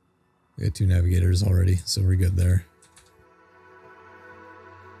 We got 2 navigators already, so we're good there.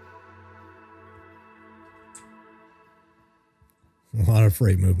 A lot of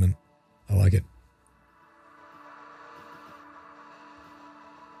freight movement. I like it.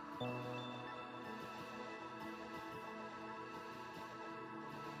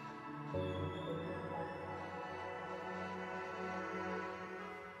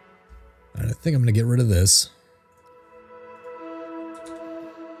 I think I'm going to get rid of this.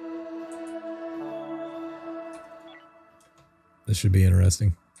 This should be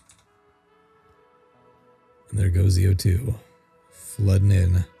interesting. And there goes the O2. Flooding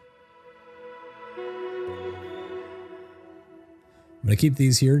in. I'm going to keep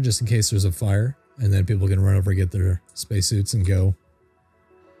these here just in case there's a fire. And then people can run over, get their spacesuits and go.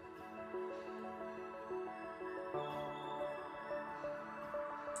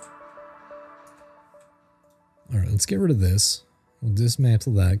 let's get rid of this. We'll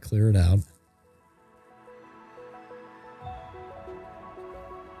dismantle that, clear it out.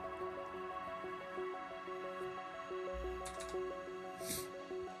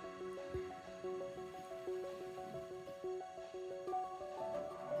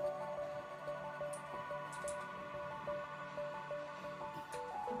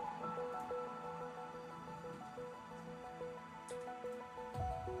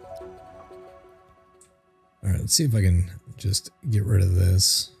 Alright, let's see if I can just get rid of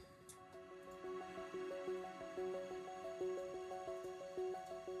this.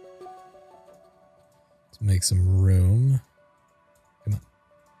 Let's make some room. Come on.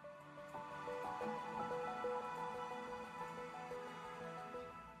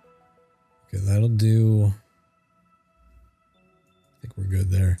 Okay, that'll do. I think we're good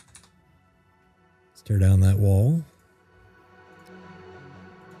there. Let's tear down that wall.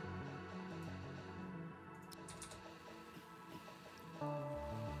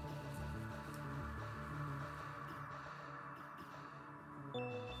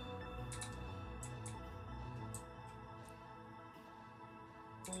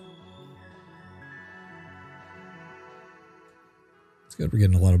 It's good, we're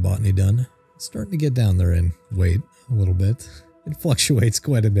getting a lot of botany done. It's starting to get down there in weight a little bit. It fluctuates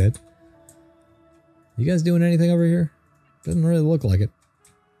quite a bit. You guys doing anything over here? Doesn't really look like it.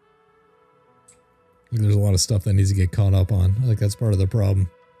 I think there's a lot of stuff that needs to get caught up on. I think that's part of the problem.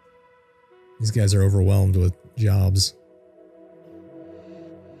 These guys are overwhelmed with jobs.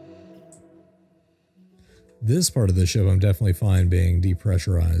 This part of the ship I'm definitely fine being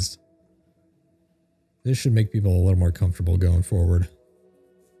depressurized. This should make people a little more comfortable going forward.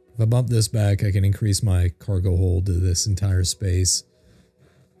 If I bump this back, I can increase my cargo hold to this entire space.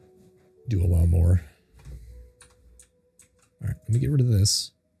 Do a lot more. Alright, let me get rid of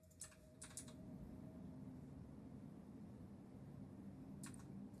this.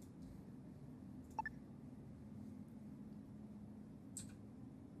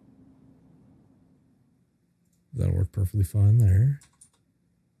 That'll work perfectly fine there.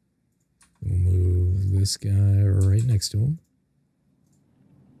 We'll move this guy right next to him.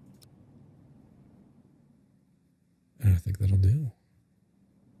 And I think that'll do.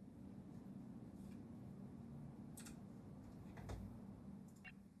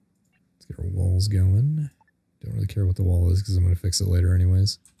 Let's get our walls going. Don't really care what the wall is because I'm going to fix it later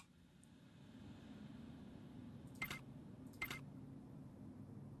anyways.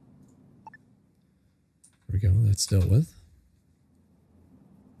 There we go, that's dealt with.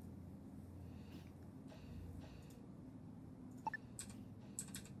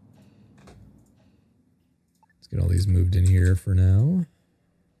 Get all these moved in here for now.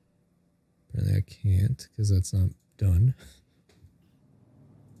 Apparently I can't because that's not done.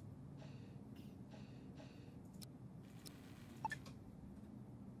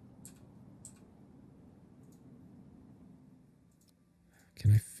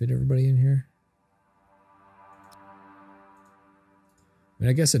 Can I fit everybody in here? I mean,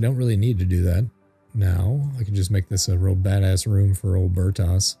 I guess I don't really need to do that now. I can just make this a real badass room for old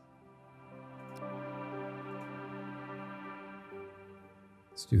Bertas.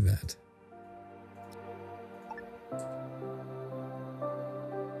 Let's do that.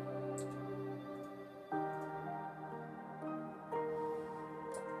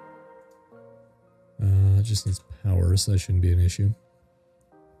 It just needs power, so that shouldn't be an issue.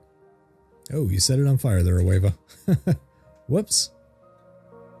 Oh, you set it on fire there, Aweva. Whoops.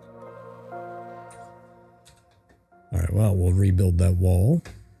 Alright, well, we'll rebuild that wall.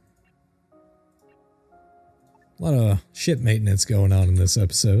 A lot of ship maintenance going on in this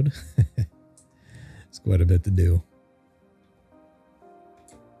episode. It's quite a bit to do.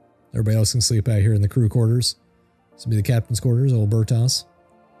 Everybody else can sleep out here in the crew quarters. This will be the captain's quarters, old Bertas.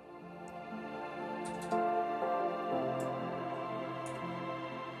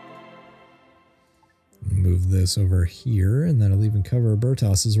 Move this over here, and that'll even cover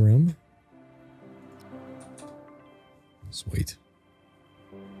Bertas's room. Sweet.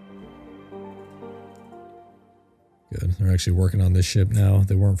 Good. They're actually working on this ship now.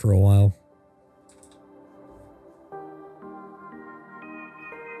 They weren't for a while.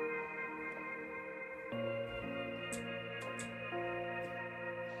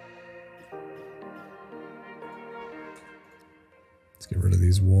 Let's get rid of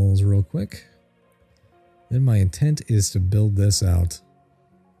these walls real quick. Then my intent is to build this out.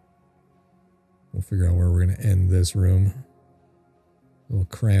 We'll figure out where we're going to end this room. We'll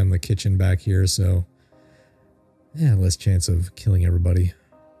cram the kitchen back here, so yeah, less chance of killing everybody.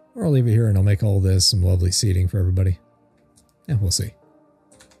 Or I'll leave it here and I'll make all this some lovely seating for everybody. Yeah, we'll see.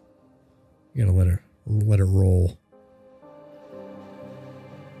 You gotta let it roll.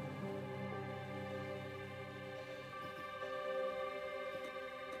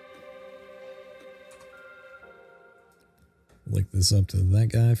 Link this up to that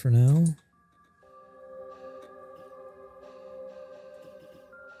guy for now.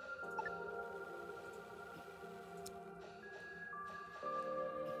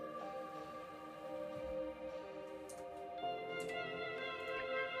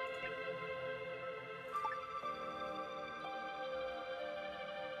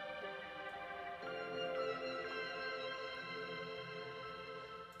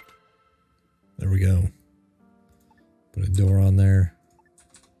 There we go. Put a door on there.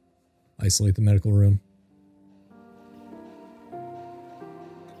 Isolate the medical room.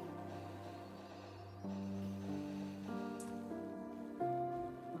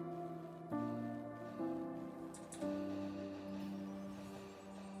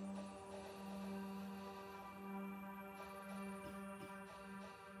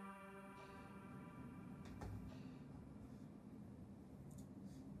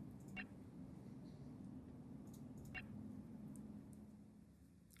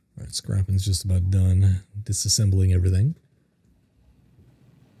 Alright, scrapping's just about done. Disassembling everything.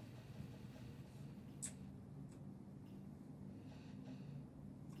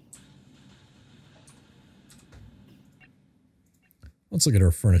 Let's look at our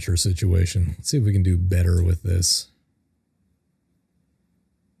furniture situation. Let's see if we can do better with this.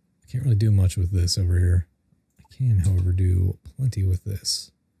 I can't really do much with this over here. I can, however, do plenty with this.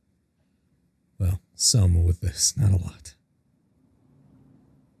 Well, some with this, not a lot.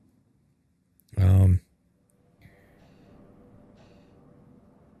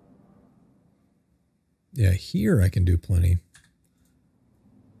 Yeah, here I can do plenty.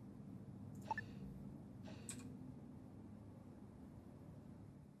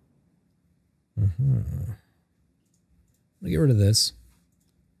 I'll get rid of this.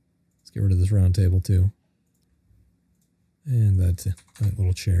 Let's get rid of this round table too. And that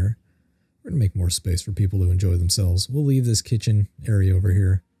little chair. We're going to make more space for people to enjoy themselves. We'll leave this kitchen area over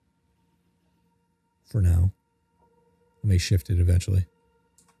here for now. I may shift it eventually.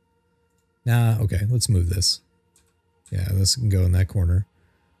 Nah, okay, let's move this. Yeah, this can go in that corner.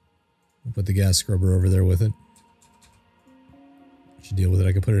 We'll put the gas scrubber over there with it. Should deal with it.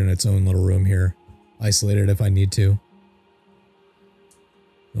 I can put it in its own little room here. Isolate it if I need to.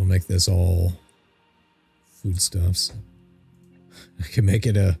 We'll make this all foodstuffs. I can make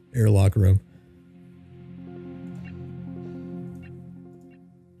it a airlock room.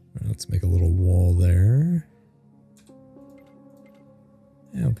 All right, let's make a little wall there.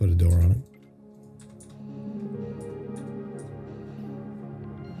 And I'll put a door on it.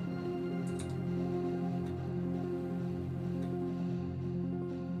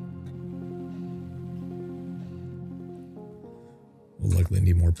 We'll likely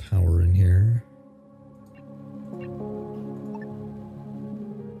need more power in here.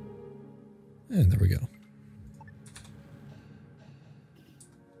 And there we go.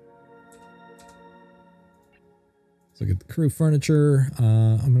 So get the crew furniture.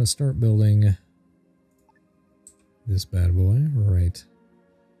 I'm going to start building this bad boy right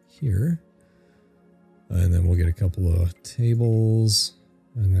here. And then we'll get a couple of tables.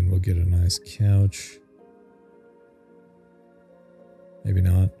 And then we'll get a nice couch. Maybe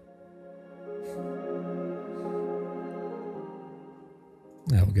not.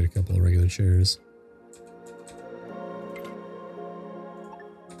 Now we'll get a couple of regular chairs.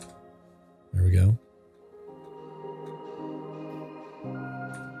 There we go.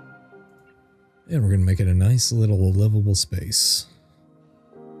 And we're going to make it a nice little livable space.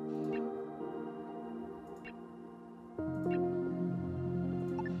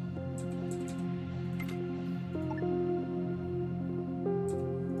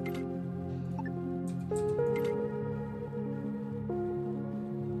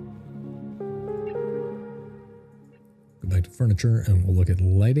 Back to furniture and we'll look at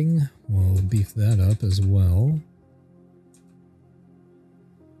lighting. We'll beef that up as well.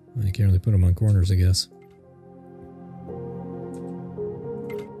 I can't really put them on corners, I guess.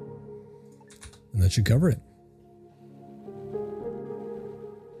 And that should cover it.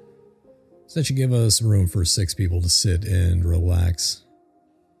 So that should give us room for 6 people to sit and relax.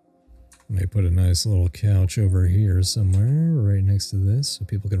 I may put a nice little couch over here somewhere, right next to this, so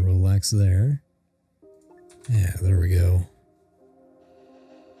people can relax there. Yeah, there we go.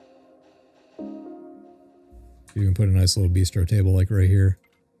 You can put a nice little bistro table like right here.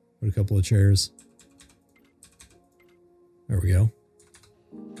 Put a couple of chairs. There we go.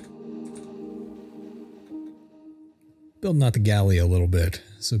 Building out the galley a little bit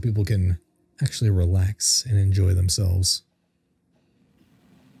so people can actually relax and enjoy themselves.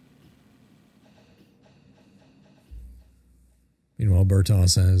 Meanwhile,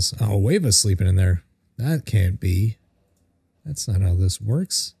 Bertos says, "Oh, Wave's sleeping in there. That can't be." That's not how this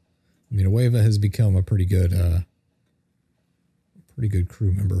works. I mean, Aweva has become a pretty good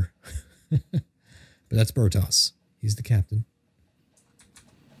crew member. But that's Brotos. He's the captain.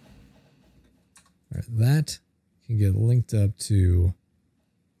 All right, that can get linked up to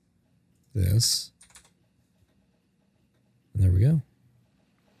this. And there we go.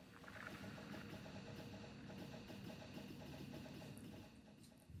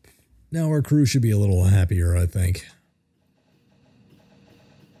 Now our crew should be a little happier, I think.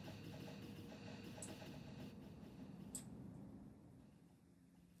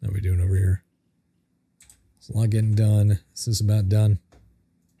 How are we doing over here? There's a lot getting done. This is about done.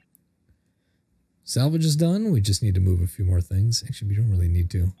 Salvage is done. We just need to move a few more things. Actually, we don't really need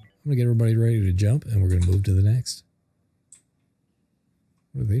to. I'm going to get everybody ready to jump, and we're going to move to the next.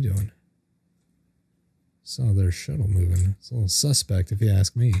 What are they doing? Saw their shuttle moving. It's a little suspect, if you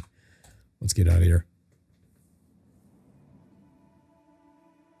ask me. Let's get out of here.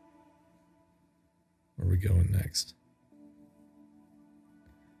 Where are we going next?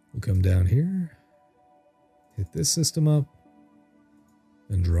 We'll come down here, hit this system up,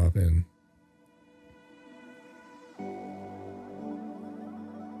 and drop in.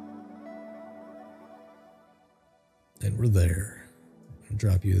 And we're there. I'll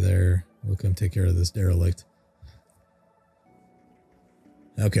drop you there. We'll come take care of this derelict.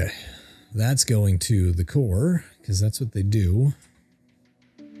 Okay. That's going to the core, because that's what they do.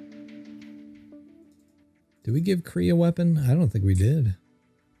 Did we give Kree a weapon? I don't think we did.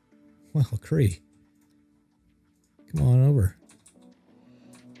 Well, Kree. Come on over.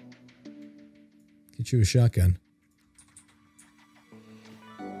 Get you a shotgun.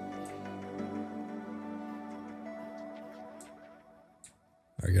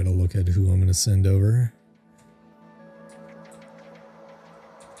 I gotta look at who I'm gonna send over.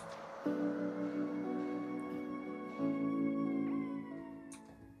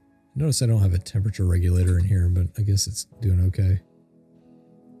 Notice I don't have a temperature regulator in here, but I guess it's doing okay.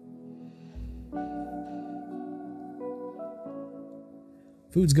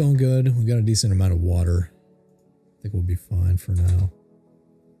 Food's going good. We got a decent amount of water. I think we'll be fine for now.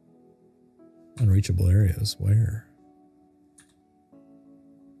 Unreachable areas. Where?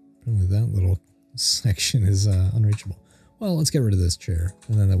 Apparently that little section is unreachable. Well, let's get rid of this chair,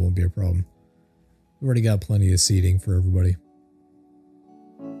 and then that won't be a problem. We've already got plenty of seating for everybody.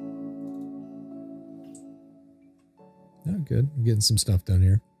 Oh, good. I'm getting some stuff done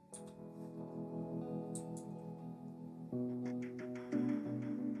here.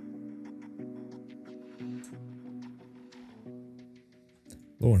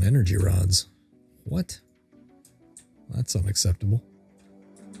 Low on energy rods. What? That's unacceptable.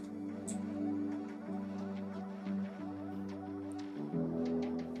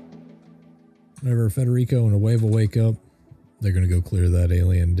 Whenever Federico and Aweva wake up, they're going to go clear that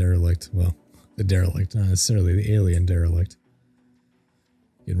alien derelict. Well, the derelict, not necessarily the alien derelict.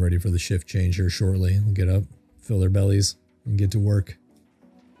 Getting ready for the shift change here shortly. They'll get up, fill their bellies, and get to work.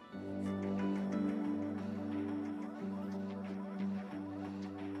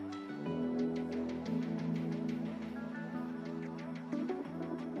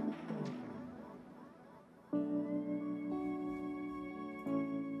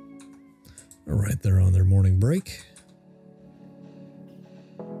 All right, they're on their morning break.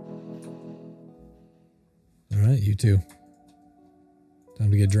 All right, you two.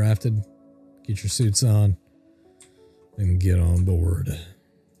 Time to get drafted. Get your suits on. And get on board.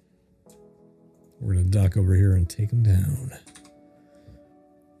 We're going to dock over here and take them down.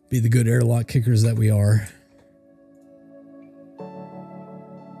 Be the good airlock kickers that we are.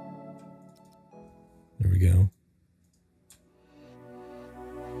 There we go.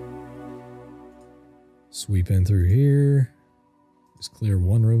 Sweep in through here. Just clear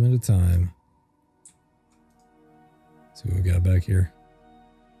one room at a time. See what we got back here.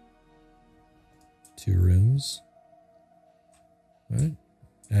 2 rooms. All right.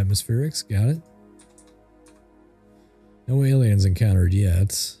 Atmospherics, got it. No aliens encountered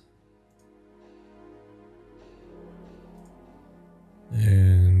yet.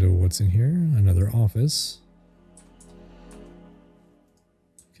 And what's in here? Another office.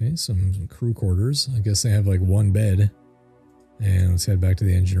 Okay, some crew quarters. I guess they have like 1 bed. And let's head back to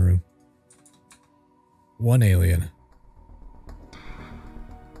the engine room. 1 alien.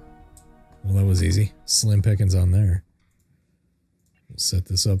 Well, that was easy. Slim pickings on there. We'll set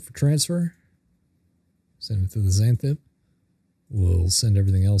this up for transfer. Send it to the Xanthippe. We'll send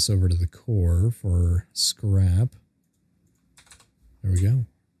everything else over to the core for scrap. There we go.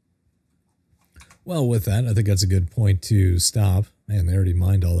 Well, with that, I think that's a good point to stop. Man, they already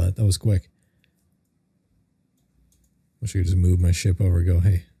mined all that. That was quick. Wish I could just move my ship over and go,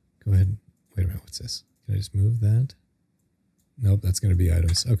 hey, go ahead. Wait a minute, what's this? Can I just move that? Nope, that's going to be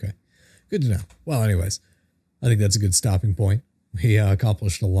items. Okay, good to know. Well, anyways, I think that's a good stopping point. We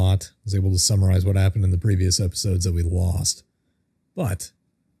accomplished a lot. I was able to summarize what happened in the previous episodes that we lost. But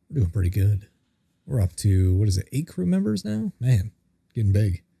we're doing pretty good. We're up to, what is it, 8 crew members now? Man, getting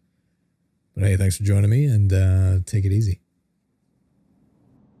big. But hey, thanks for joining me, and take it easy.